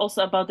 it's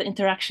also about the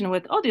interaction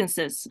with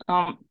audiences.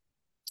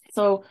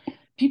 So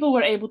people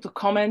were able to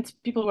comment,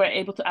 people were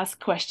able to ask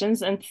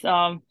questions, and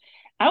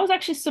I was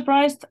actually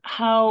surprised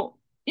how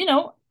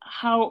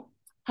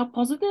how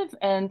positive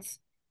and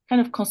kind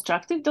of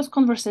constructive those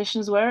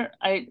conversations were.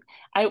 I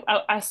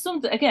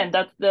assumed again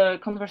that the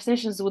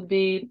conversations would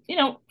be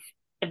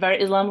very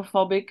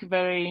Islamophobic,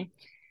 very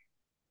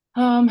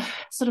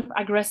sort of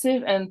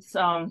aggressive, and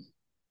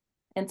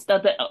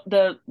that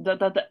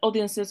the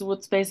audiences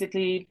would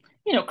basically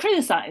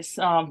criticize.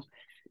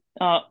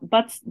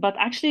 But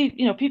actually,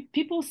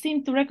 people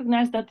seem to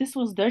recognize that this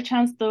was their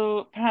chance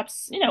to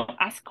perhaps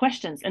ask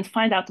questions and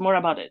find out more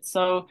about it.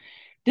 So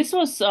this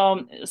was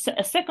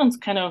a second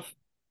kind of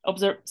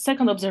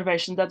second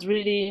observation that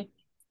really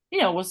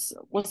was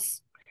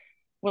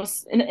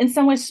in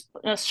some ways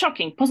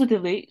shocking,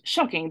 positively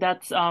shocking,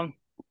 that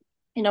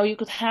you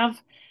could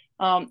have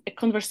a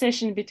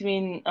conversation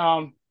between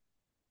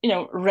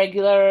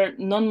regular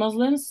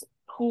non-Muslims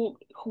who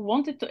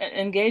wanted to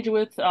engage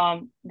with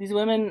these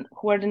women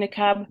who are in the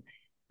niqab,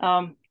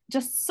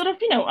 just sort of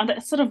on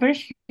a sort of very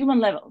human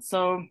level.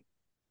 So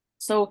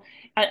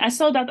I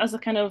saw that as a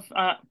kind of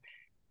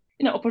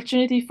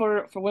opportunity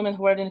for women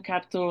who are in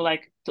niqab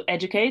to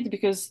educate,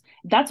 because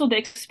that's what they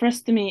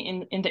expressed to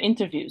me in the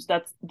interviews,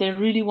 that they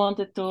really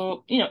wanted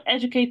to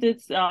educate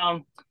it,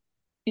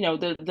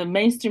 the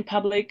mainstream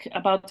public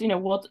about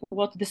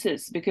what this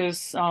is,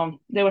 because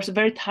they were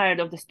very tired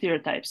of the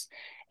stereotypes,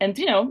 and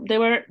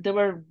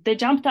they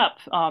jumped up.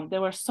 They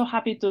were so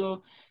happy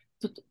to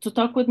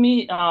talk with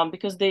me,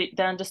 because they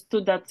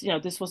understood that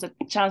this was a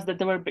chance, that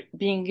they were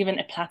being given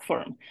a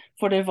platform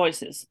for their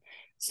voices.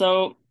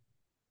 So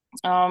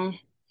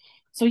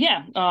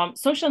yeah,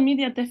 social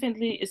media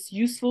definitely is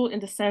useful in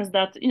the sense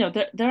that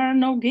there are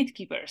no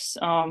gatekeepers,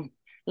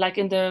 like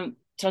in the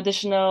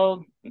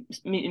traditional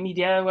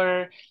media,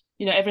 where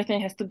everything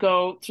has to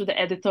go through the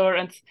editor,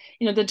 and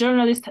the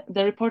journalist,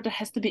 the reporter,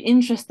 has to be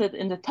interested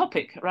in the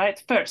topic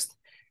right first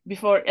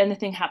before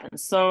anything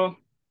happens. So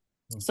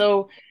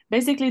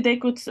basically they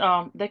could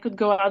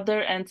go out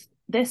there, and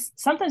they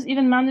sometimes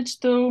even manage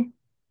to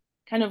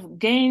kind of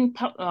gain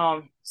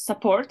popular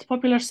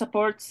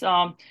support,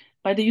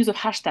 by the use of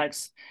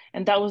hashtags.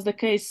 And that was the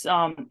case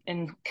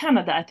in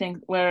Canada, I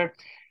think, where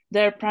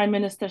their prime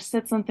minister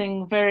said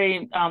something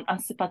very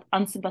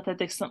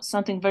unsympathetic,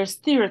 something very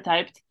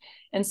stereotyped.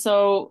 And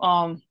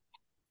so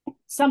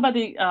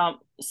somebody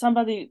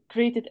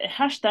created a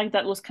hashtag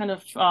that was kind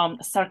of a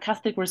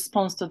sarcastic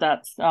response to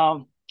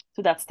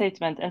that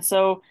statement. And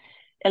so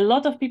a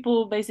lot of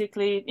people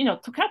basically,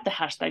 took up the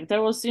hashtag.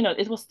 There was,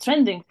 it was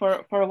trending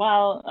for a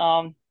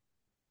while,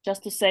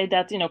 just to say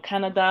that,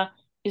 Canada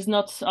is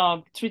not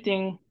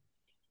treating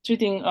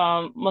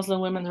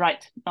Muslim women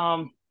right.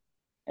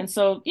 And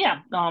so,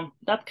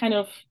 that kind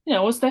of,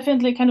 was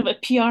definitely kind of a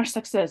PR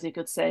success, you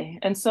could say.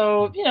 And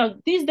so,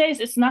 these days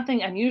it's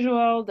nothing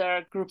unusual. There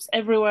are groups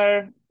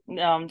everywhere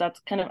that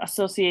kind of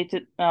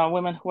associated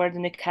women who wear the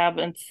niqab,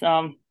 and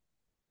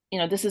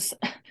this is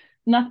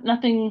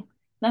nothing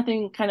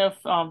kind of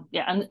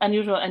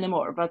unusual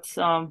anymore. But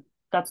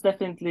that's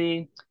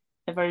definitely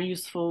a very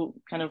useful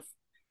kind of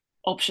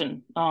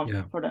option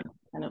for them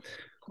to kind of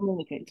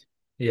communicate.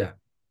 Yeah.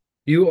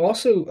 You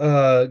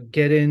also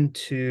get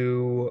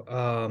into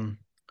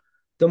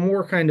the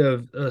more kind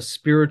of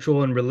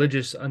spiritual and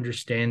religious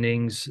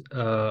understandings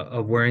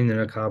of wearing the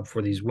niqab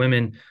for these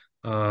women,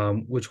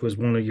 which was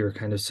one of your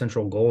kind of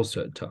central goals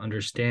to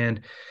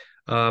understand.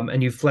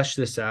 And you flesh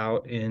this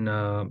out in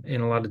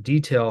a lot of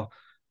detail.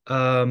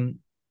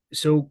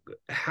 So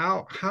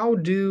how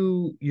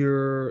do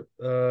your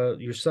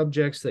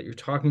subjects that you're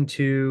talking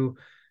to,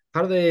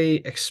 how do they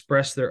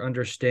express their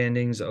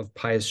understandings of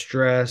pious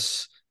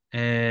dress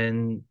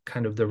and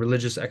kind of the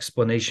religious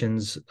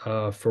explanations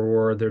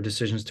for their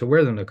decisions to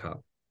wear the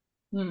niqab?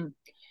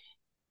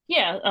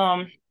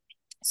 Yeah.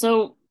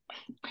 So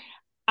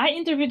I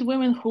interviewed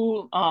women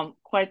who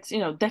quite,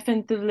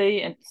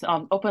 definitively and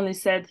openly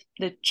said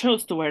they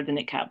chose to wear the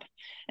niqab.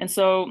 And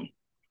so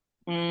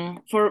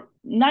for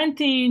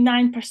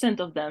 99%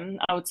 of them,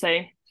 I would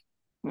say,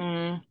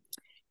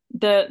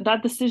 that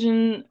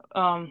decision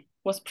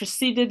was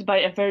preceded by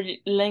a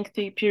very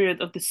lengthy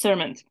period of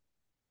discernment.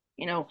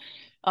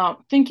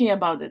 Thinking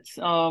about it,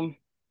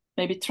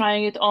 maybe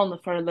trying it on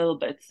for a little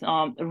bit,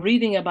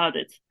 reading about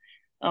it.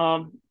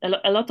 A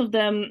lot of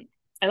them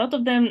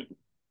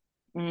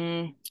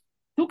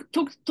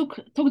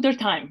took their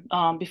time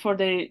before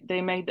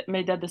they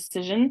made that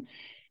decision,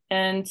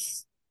 and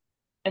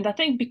I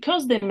think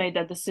because they made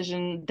that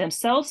decision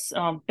themselves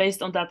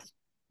based on that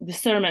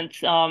discernment,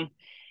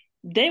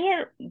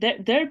 their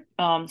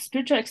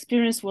spiritual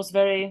experience was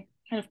very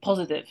kind of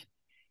positive,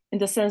 in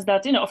the sense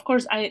that, of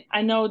course,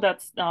 I know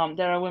that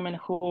there are women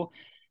who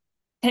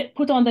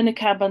put on the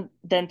niqab and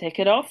then take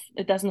it off.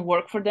 It doesn't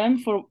work for them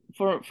for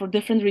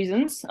different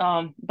reasons.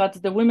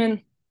 But the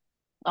women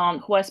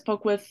who I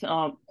spoke with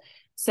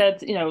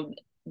said,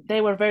 they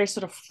were very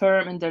sort of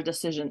firm in their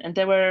decision, and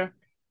they were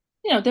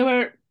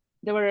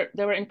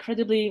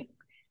incredibly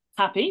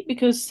happy,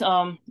 because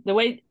the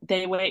way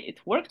it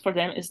worked for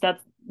them is that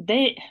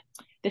they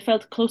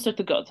felt closer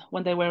to God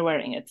when they were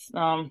wearing it.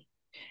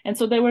 And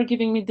so they were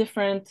giving me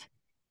different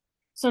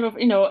sort of,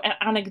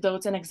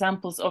 anecdotes and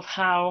examples of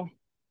how,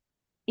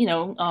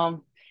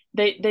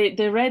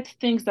 they read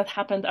things that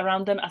happened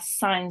around them as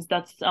signs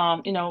that,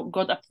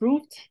 God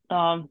approved.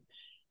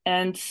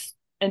 And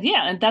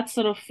that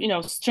sort of,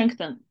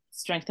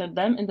 strengthened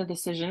them in the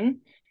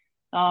decision.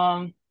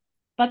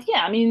 But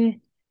yeah, I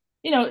mean,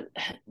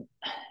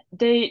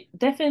 they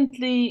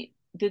definitely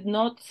did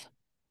not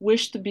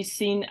wish to be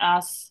seen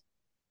as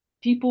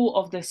people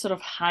of the sort of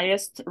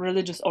highest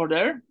religious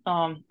order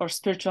or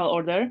spiritual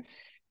order.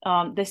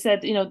 They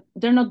said,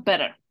 they're not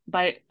better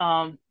by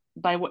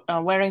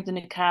wearing the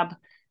niqab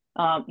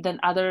than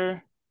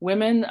other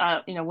women,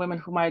 women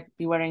who might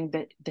be wearing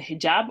the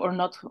hijab or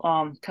not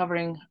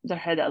covering their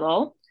head at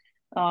all.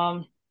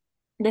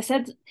 They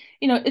said,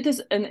 it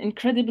is an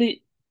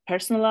incredibly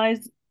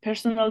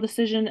personal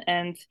decision,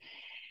 and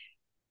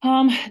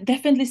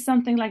definitely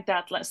something like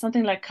that, like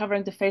something like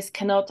covering the face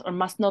cannot or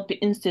must not be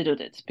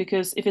instituted,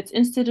 because if it's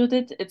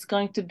instituted, it's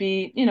going to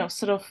be,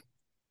 sort of,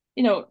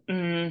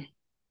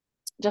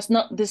 just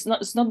not this,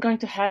 not it's not going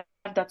to have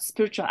that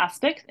spiritual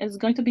aspect. It's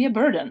going to be a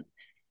burden.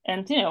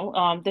 And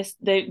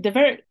they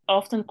very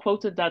often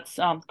quoted that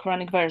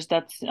Quranic verse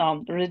that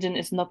religion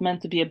is not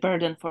meant to be a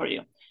burden for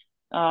you.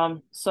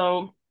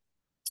 So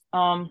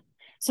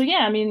yeah,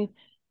 I mean,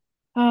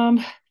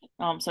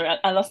 sorry,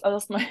 I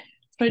lost my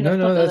train of thought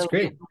No, a that's little bit.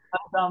 great.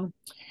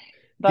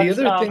 The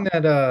other thing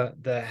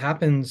that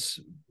happens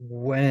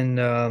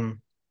when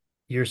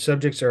your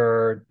subjects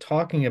are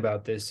talking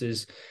about this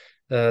is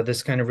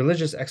this kind of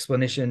religious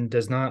explanation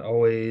does not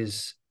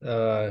always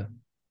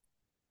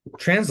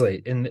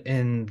translate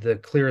in the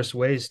clearest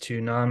ways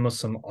to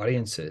non-Muslim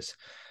audiences.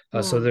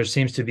 So there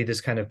seems to be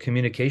this kind of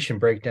communication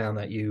breakdown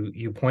that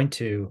you point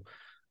to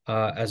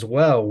as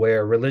well,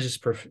 where religious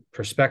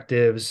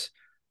perspectives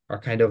are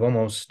kind of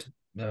almost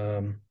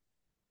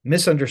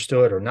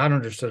misunderstood or not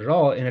understood at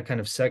all in a kind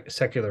of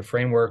secular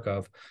framework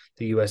of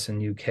the US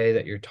and UK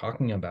that you're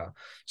talking about.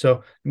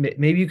 So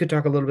maybe you could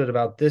talk a little bit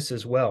about this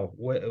as well.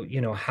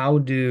 How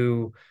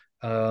do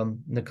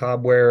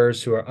niqab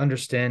wearers who are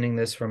understanding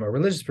this from a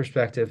religious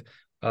perspective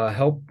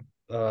help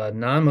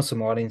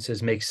non-Muslim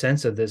audiences make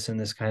sense of this in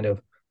this kind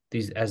of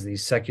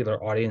these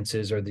secular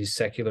audiences or these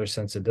secular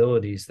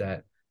sensibilities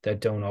that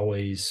don't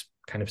always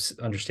kind of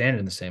understand it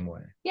in the same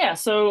way? Yeah,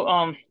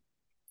 so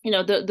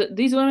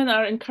these women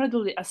are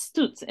incredibly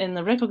astute in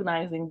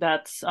recognizing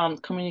that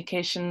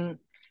communication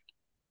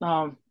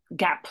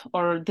gap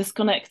or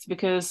disconnect,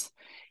 because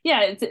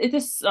it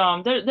is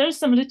there's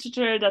some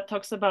literature that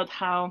talks about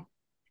how,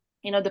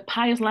 you know, the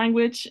pious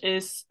language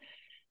is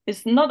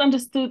not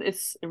understood,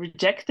 it's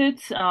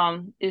rejected,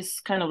 is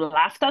kind of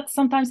laughed at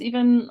sometimes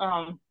even,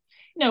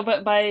 you know,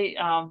 but by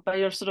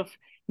your sort of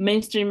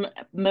mainstream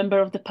member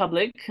of the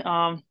public,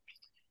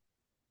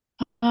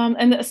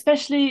 and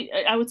especially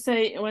I would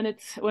say when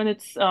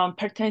it's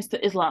pertains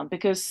to Islam,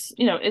 because,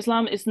 you know,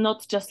 Islam is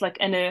not just like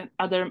any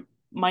other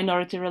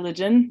minority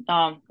religion,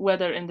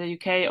 whether in the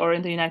UK or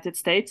in the United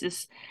States,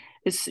 is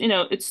you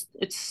know, it's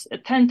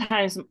 10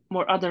 times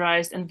more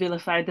otherized and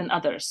vilified than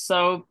others.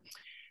 So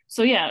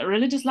yeah,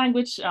 religious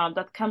language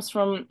that comes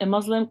from a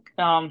Muslim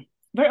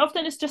very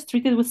often is just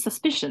treated with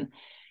suspicion,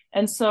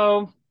 and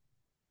so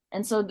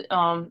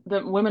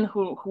the women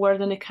who wear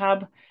the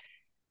niqab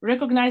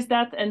recognize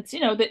that, and, you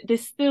know, they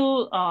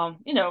still,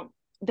 you know,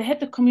 they had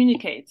to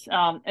communicate,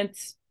 and,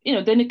 you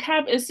know, the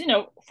niqab is, you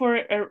know, for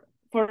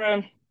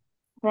a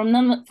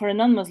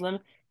non-Muslim,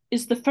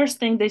 is the first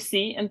thing they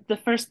see, and the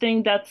first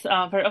thing that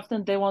very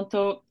often they want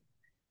to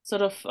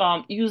sort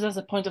of use as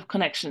a point of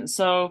connection.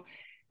 So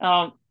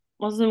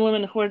Muslim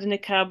women who wear the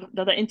niqab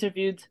that I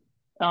interviewed,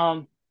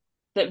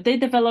 they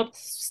developed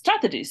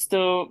strategies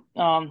to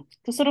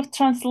sort of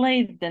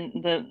translate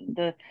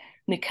the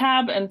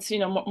niqab and, you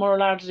know, more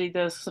largely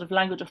the sort of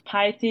language of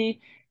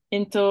piety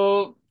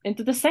into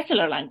the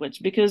secular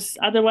language, because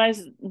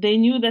otherwise they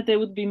knew that they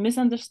would be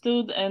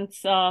misunderstood, and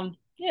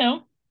you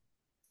know,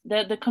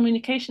 the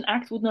communication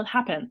act would not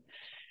happen.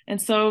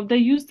 And so they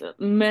used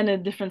many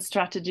different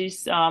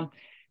strategies. I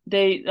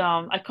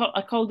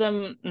call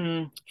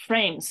them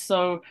frames.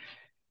 So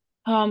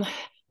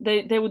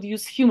they would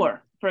use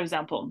humor, for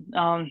example,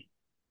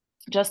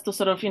 just to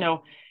sort of, you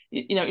know,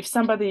 if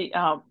somebody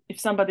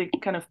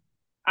kind of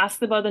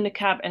asked about the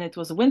niqab and it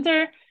was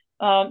winter,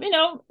 the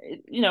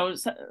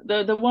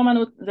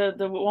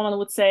woman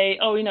would say,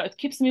 oh, you know, it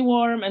keeps me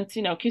warm, and,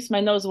 you know, keeps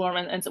my nose warm,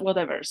 and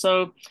whatever.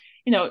 So,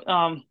 you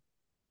know,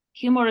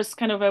 humor is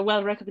kind of a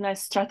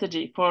well-recognized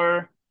strategy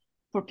for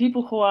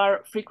people who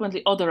are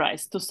frequently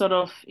otherized, to sort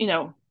of, you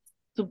know,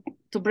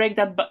 to break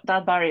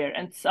that barrier.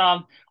 And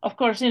of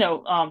course, you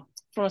know,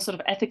 from a sort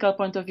of ethical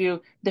point of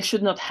view, they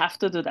should not have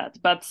to do that.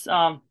 But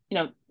you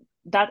know,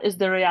 that is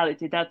the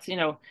reality, that, you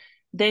know,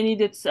 they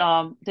needed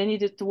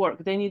to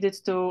work, they needed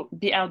to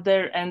be out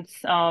there and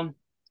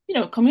you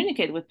know,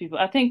 communicate with people.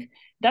 I think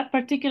that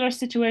particular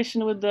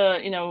situation with the,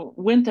 you know,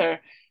 winter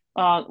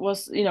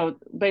was, you know,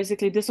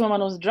 basically this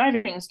woman was a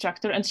driving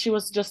instructor, and she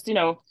was just, you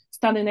know,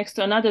 standing next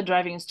to another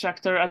driving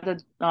instructor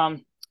at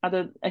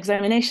the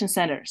examination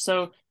center.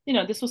 So, you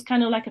know, this was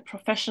kind of like a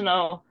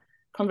professional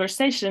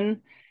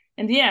conversation.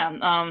 And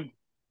it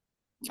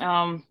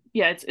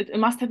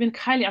must have been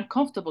highly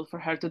uncomfortable for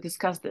her to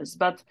discuss this,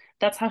 but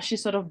that's how she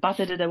sort of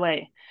batted it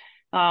away.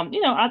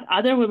 You know,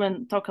 other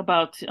women talk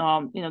about, you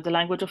know, the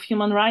language of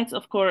human rights,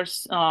 of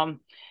course,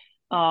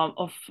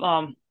 of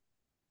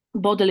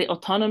bodily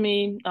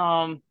autonomy.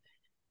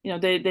 You know,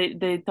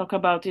 they talk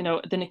about, you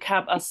know, the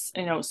niqab as,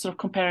 you know, sort of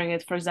comparing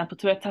it, for example,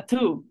 to a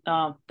tattoo.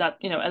 That,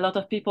 you know, a lot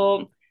of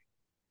people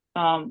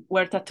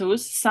wear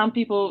tattoos. Some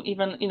people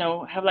even, you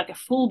know, have like a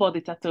full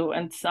body tattoo,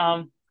 and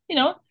you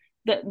know,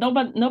 that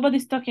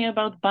nobody's talking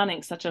about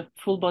banning such a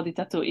full body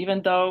tattoo,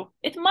 even though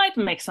it might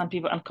make some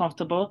people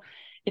uncomfortable.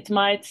 It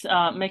might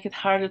make it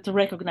harder to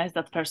recognize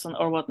that person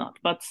or whatnot.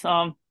 But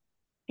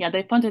yeah,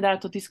 they pointed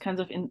out to these kinds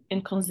of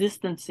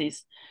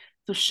inconsistencies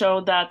to show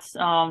that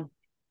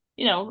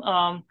you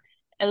know,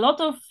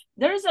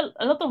 there is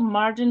a lot of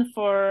margin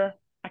for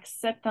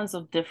acceptance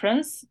of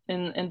difference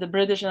in the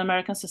British and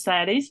American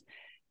societies,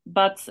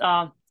 but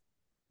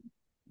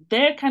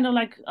they're kind of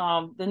like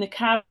the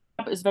niqab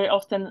is very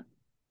often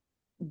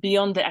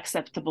beyond the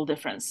acceptable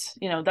difference.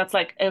 You know, that's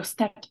like a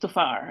step too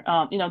far.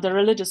 You know, the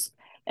religious,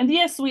 and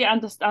yes, we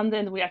understand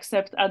and we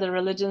accept other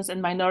religions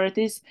and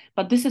minorities,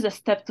 but this is a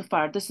step too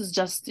far. This is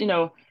just, you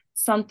know,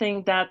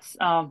 something that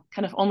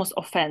kind of almost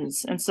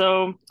offends. And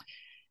so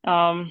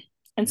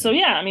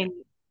yeah, I mean,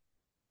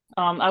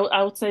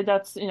 I would say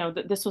that, you know,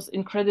 this was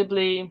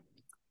incredibly,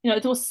 you know,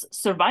 it was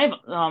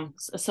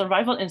a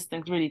survival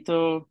instinct really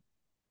to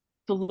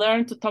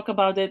learn to talk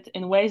about it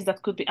in ways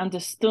that could be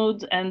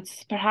understood and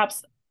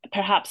perhaps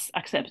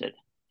accepted.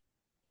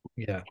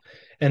 Yeah.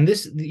 And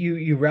this,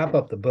 you wrap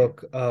up the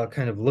book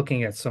kind of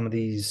looking at some of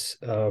these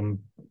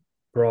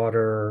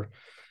broader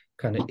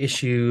kind of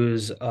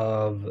issues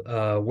of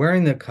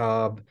wearing the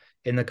niqab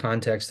in the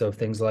context of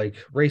things like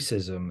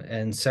racism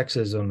and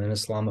sexism and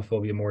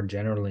Islamophobia more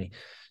generally.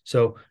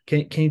 So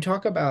can you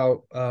talk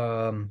about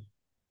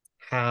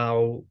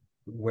how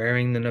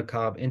wearing the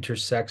niqab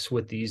intersects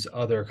with these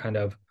other kind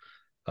of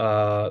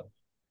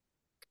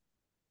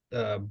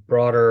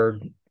broader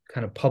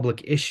kind of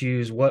public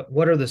issues?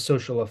 What are the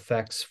social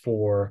effects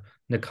for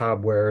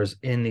niqab wearers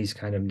in these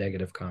kind of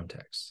negative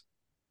contexts?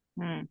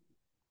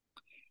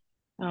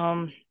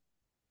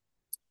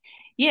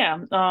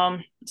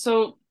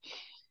 So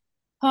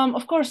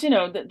of course, you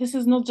know, this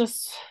is not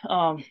just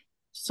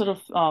sort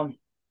of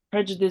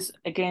prejudice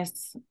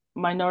against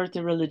minority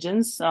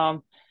religions.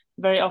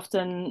 very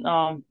often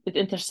it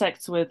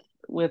intersects with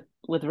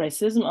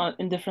racism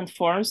in different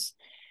forms,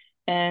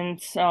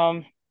 and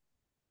so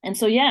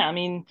yeah, I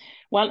mean,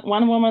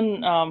 one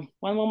woman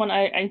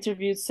I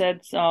interviewed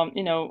said,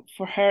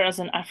 for her as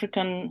an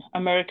African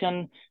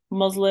American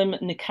Muslim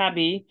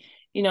niqabi,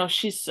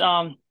 she's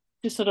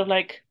sort of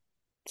like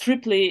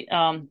triply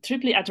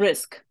at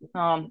risk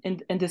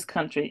in this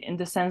country, in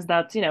the sense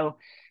that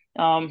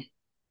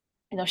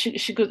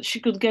she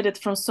could get it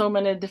from so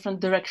many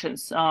different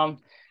directions,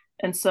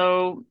 and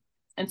so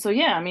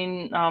yeah, I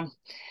mean,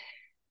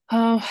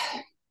 uh,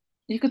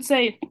 you could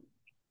say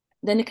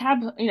the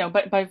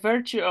niqab, by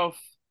virtue of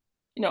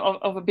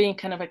of being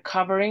kind of a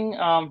covering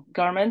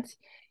garment,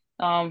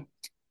 um,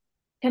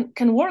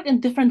 can work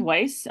in different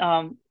ways.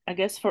 I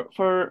guess for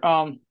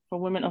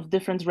women of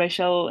different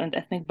racial and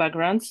ethnic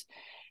backgrounds,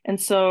 and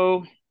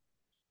so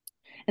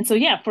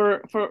yeah,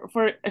 for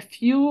a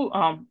few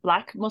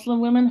Black Muslim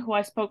women who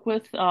I spoke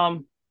with,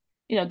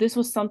 this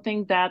was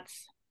something that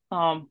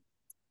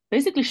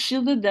basically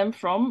shielded them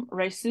from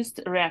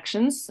racist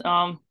reactions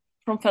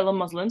from fellow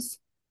Muslims,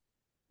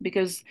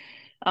 because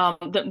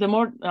the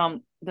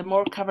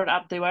more covered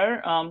up they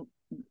were,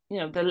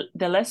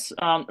 the less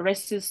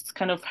racist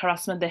kind of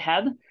harassment they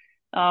had,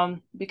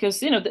 because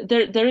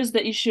there is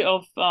the issue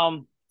of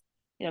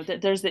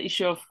there's the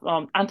issue of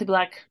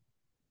anti-Black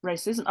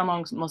racism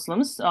amongst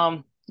Muslims,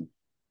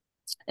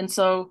 and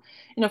so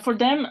for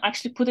them,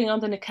 actually putting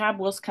on the niqab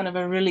was kind of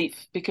a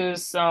relief,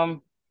 because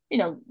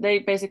they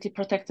basically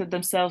protected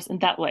themselves in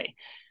that way.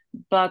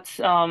 But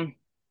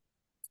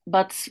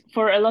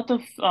for a lot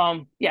of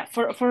I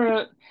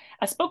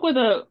spoke with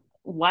a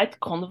white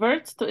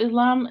convert to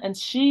Islam, and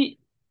she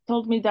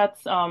told me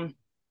that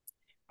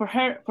for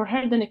her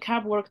the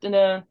niqab worked in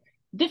a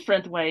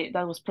different way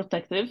that was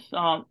protective,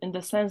 in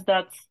the sense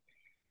that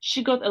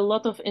she got a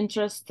lot of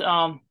interest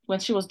when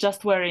she was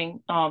just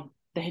wearing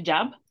the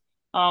hijab.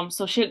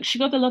 So she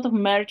got a lot of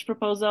marriage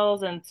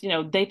proposals and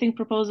dating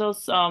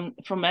proposals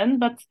from men,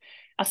 but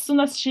as soon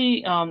as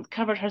she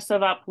covered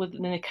herself up with the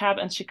niqab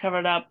and she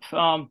covered up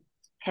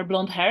her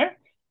blonde hair,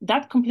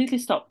 that completely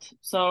stopped.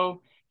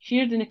 So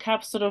here the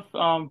niqab sort of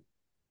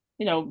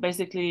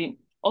basically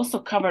also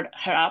covered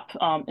her up,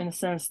 in the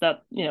sense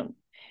that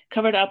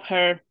covered up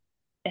her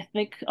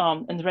ethnic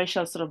and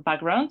racial sort of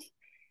background,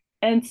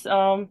 and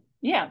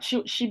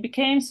she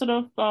became sort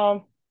of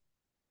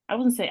I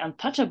wouldn't say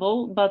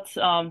untouchable, but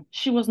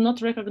she was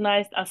not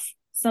recognized as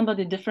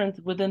somebody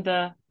different within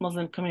the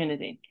Muslim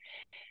community.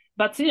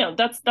 But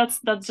that's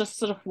just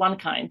sort of one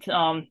kind,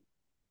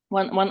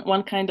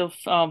 one kind of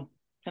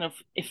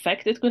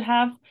effect it could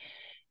have.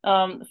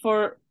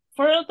 For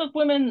a lot of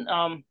women,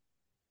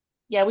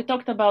 we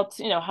talked about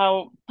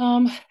how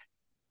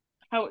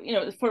how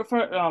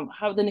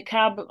the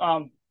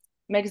niqab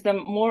makes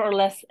them more or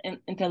less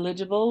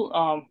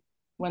intelligible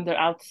when they're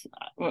out,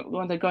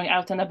 when they're going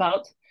out and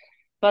about.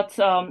 But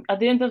at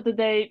the end of the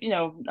day,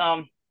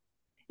 that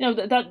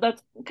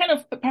kind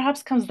of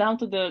perhaps comes down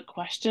to the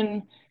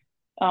question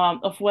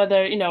of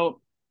whether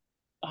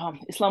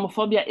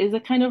Islamophobia is a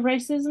kind of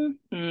racism,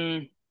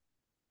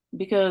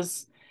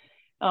 because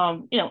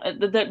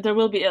there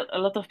will be a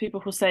lot of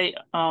people who say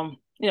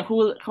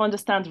who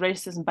understand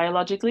racism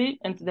biologically,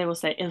 and they will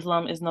say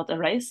Islam is not a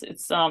race;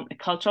 it's a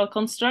cultural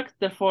construct.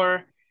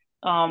 Therefore,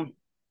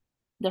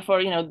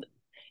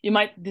 you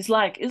might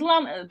dislike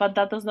Islam, but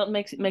that does not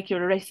make you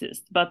a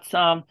racist. But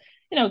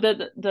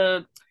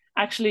the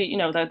actually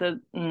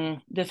the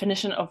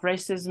definition of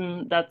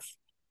racism that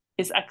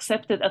is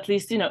accepted, at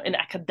least in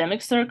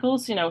academic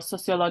circles,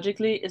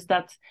 sociologically, is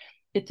that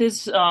it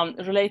is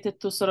related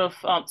to sort of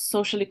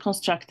socially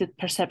constructed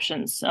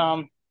perceptions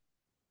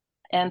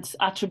and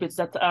attributes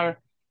that are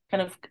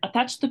kind of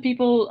attached to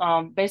people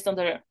based on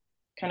their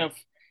kind of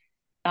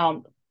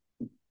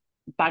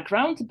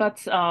background.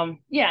 But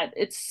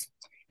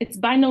it's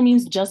by no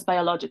means just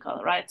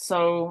biological, right?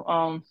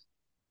 So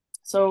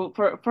so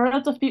for a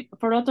lot of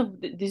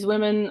these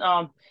women,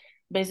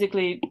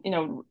 basically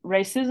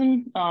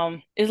racism,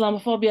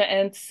 Islamophobia,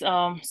 and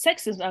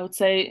sexism, I would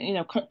say,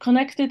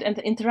 connected and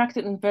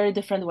interacted in very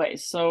different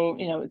ways. So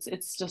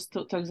it's just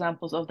two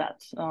examples of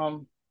that.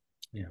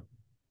 Yeah.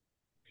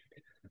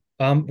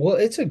 Well,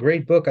 it's a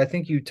great book. I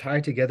think you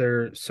tie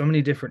together so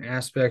many different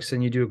aspects,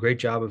 and you do a great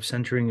job of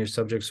centering your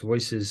subjects'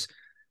 voices.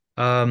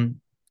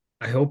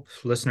 I hope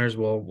listeners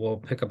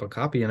will pick up a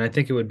copy, and I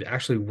think it would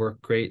actually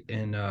work great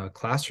in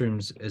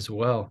classrooms as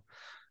well.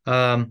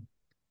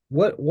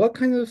 What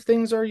kind of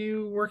things are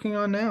you working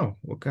on now?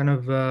 What kind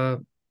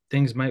of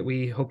things might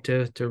we hope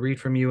to read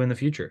from you in the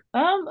future?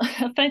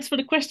 Thanks for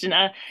the question.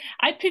 I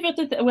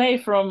pivoted away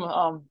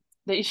from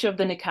the issue of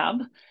the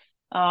niqab.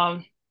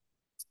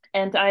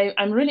 And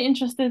I'm really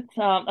interested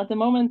at the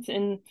moment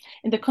in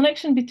the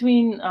connection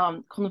between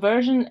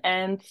conversion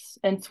and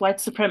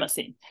white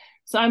supremacy.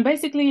 So I'm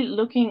basically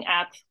looking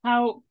at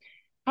how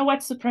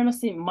white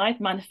supremacy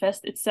might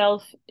manifest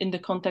itself in the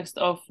context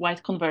of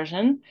white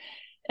conversion.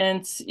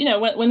 And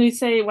when we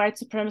say white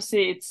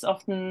supremacy, it's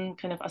often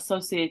kind of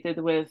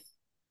associated with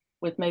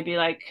with maybe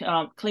like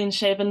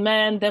clean-shaven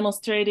men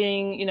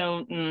demonstrating,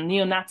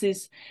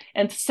 neo-Nazis.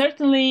 And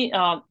certainly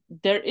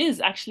there is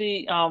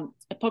actually a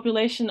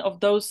population of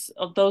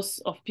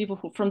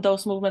people from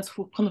those movements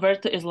who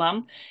convert to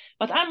Islam.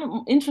 But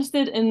I'm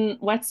interested in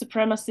white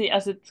supremacy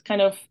as it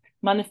kind of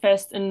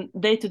manifests in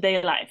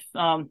day-to-day life.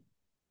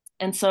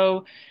 And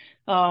so,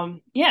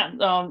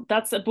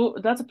 that's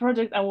a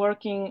project I'm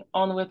working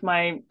on with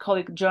my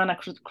colleague Joanna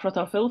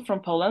Krotofil from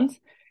Poland.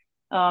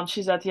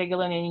 She's at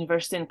Jagiellonian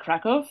University in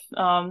Krakow,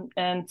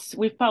 and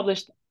we've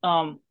published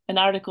an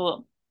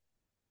article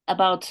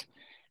about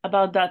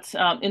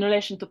that in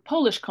relation to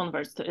Polish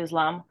converts to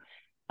Islam.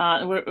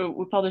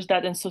 We published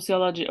that in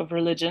Sociology of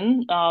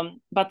Religion,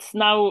 but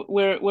now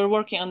we're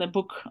working on the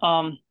book.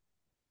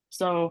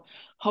 So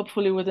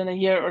hopefully within a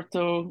year or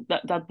two,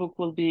 that book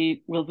will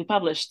be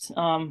published.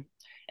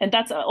 And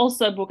that's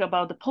also a book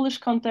about the Polish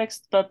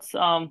context, but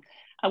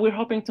we're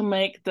hoping to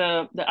make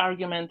the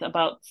argument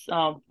about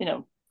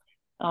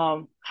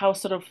how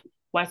sort of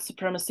white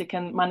supremacy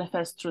can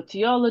manifest through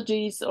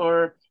theologies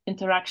or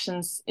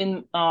interactions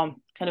in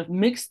kind of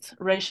mixed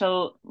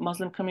racial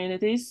Muslim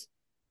communities.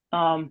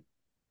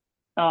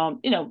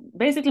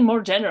 Basically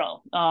more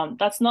general.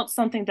 That's not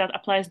something that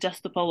applies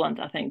just to Poland,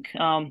 I think.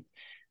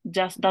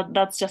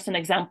 That's just an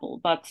example,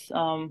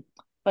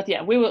 but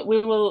yeah, we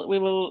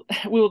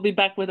will be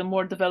back with a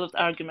more developed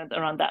argument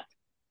around that.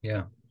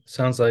 Yeah,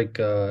 sounds like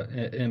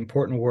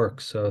important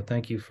work. So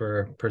thank you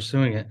for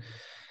pursuing it,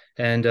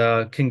 and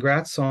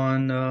congrats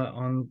on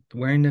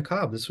wearing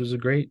niqab. This was a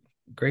great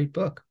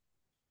book.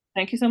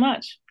 Thank you so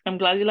much. I'm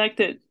glad you liked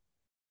it.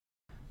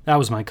 That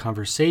was my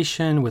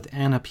conversation with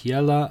Anna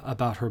Piela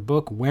about her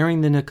book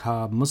Wearing the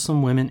Niqab: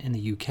 Muslim Women in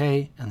the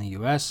UK and the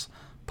US,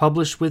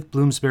 published with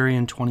Bloomsbury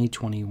in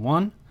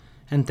 2021.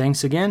 And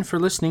thanks again for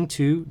listening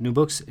to New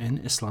Books in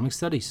Islamic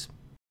Studies.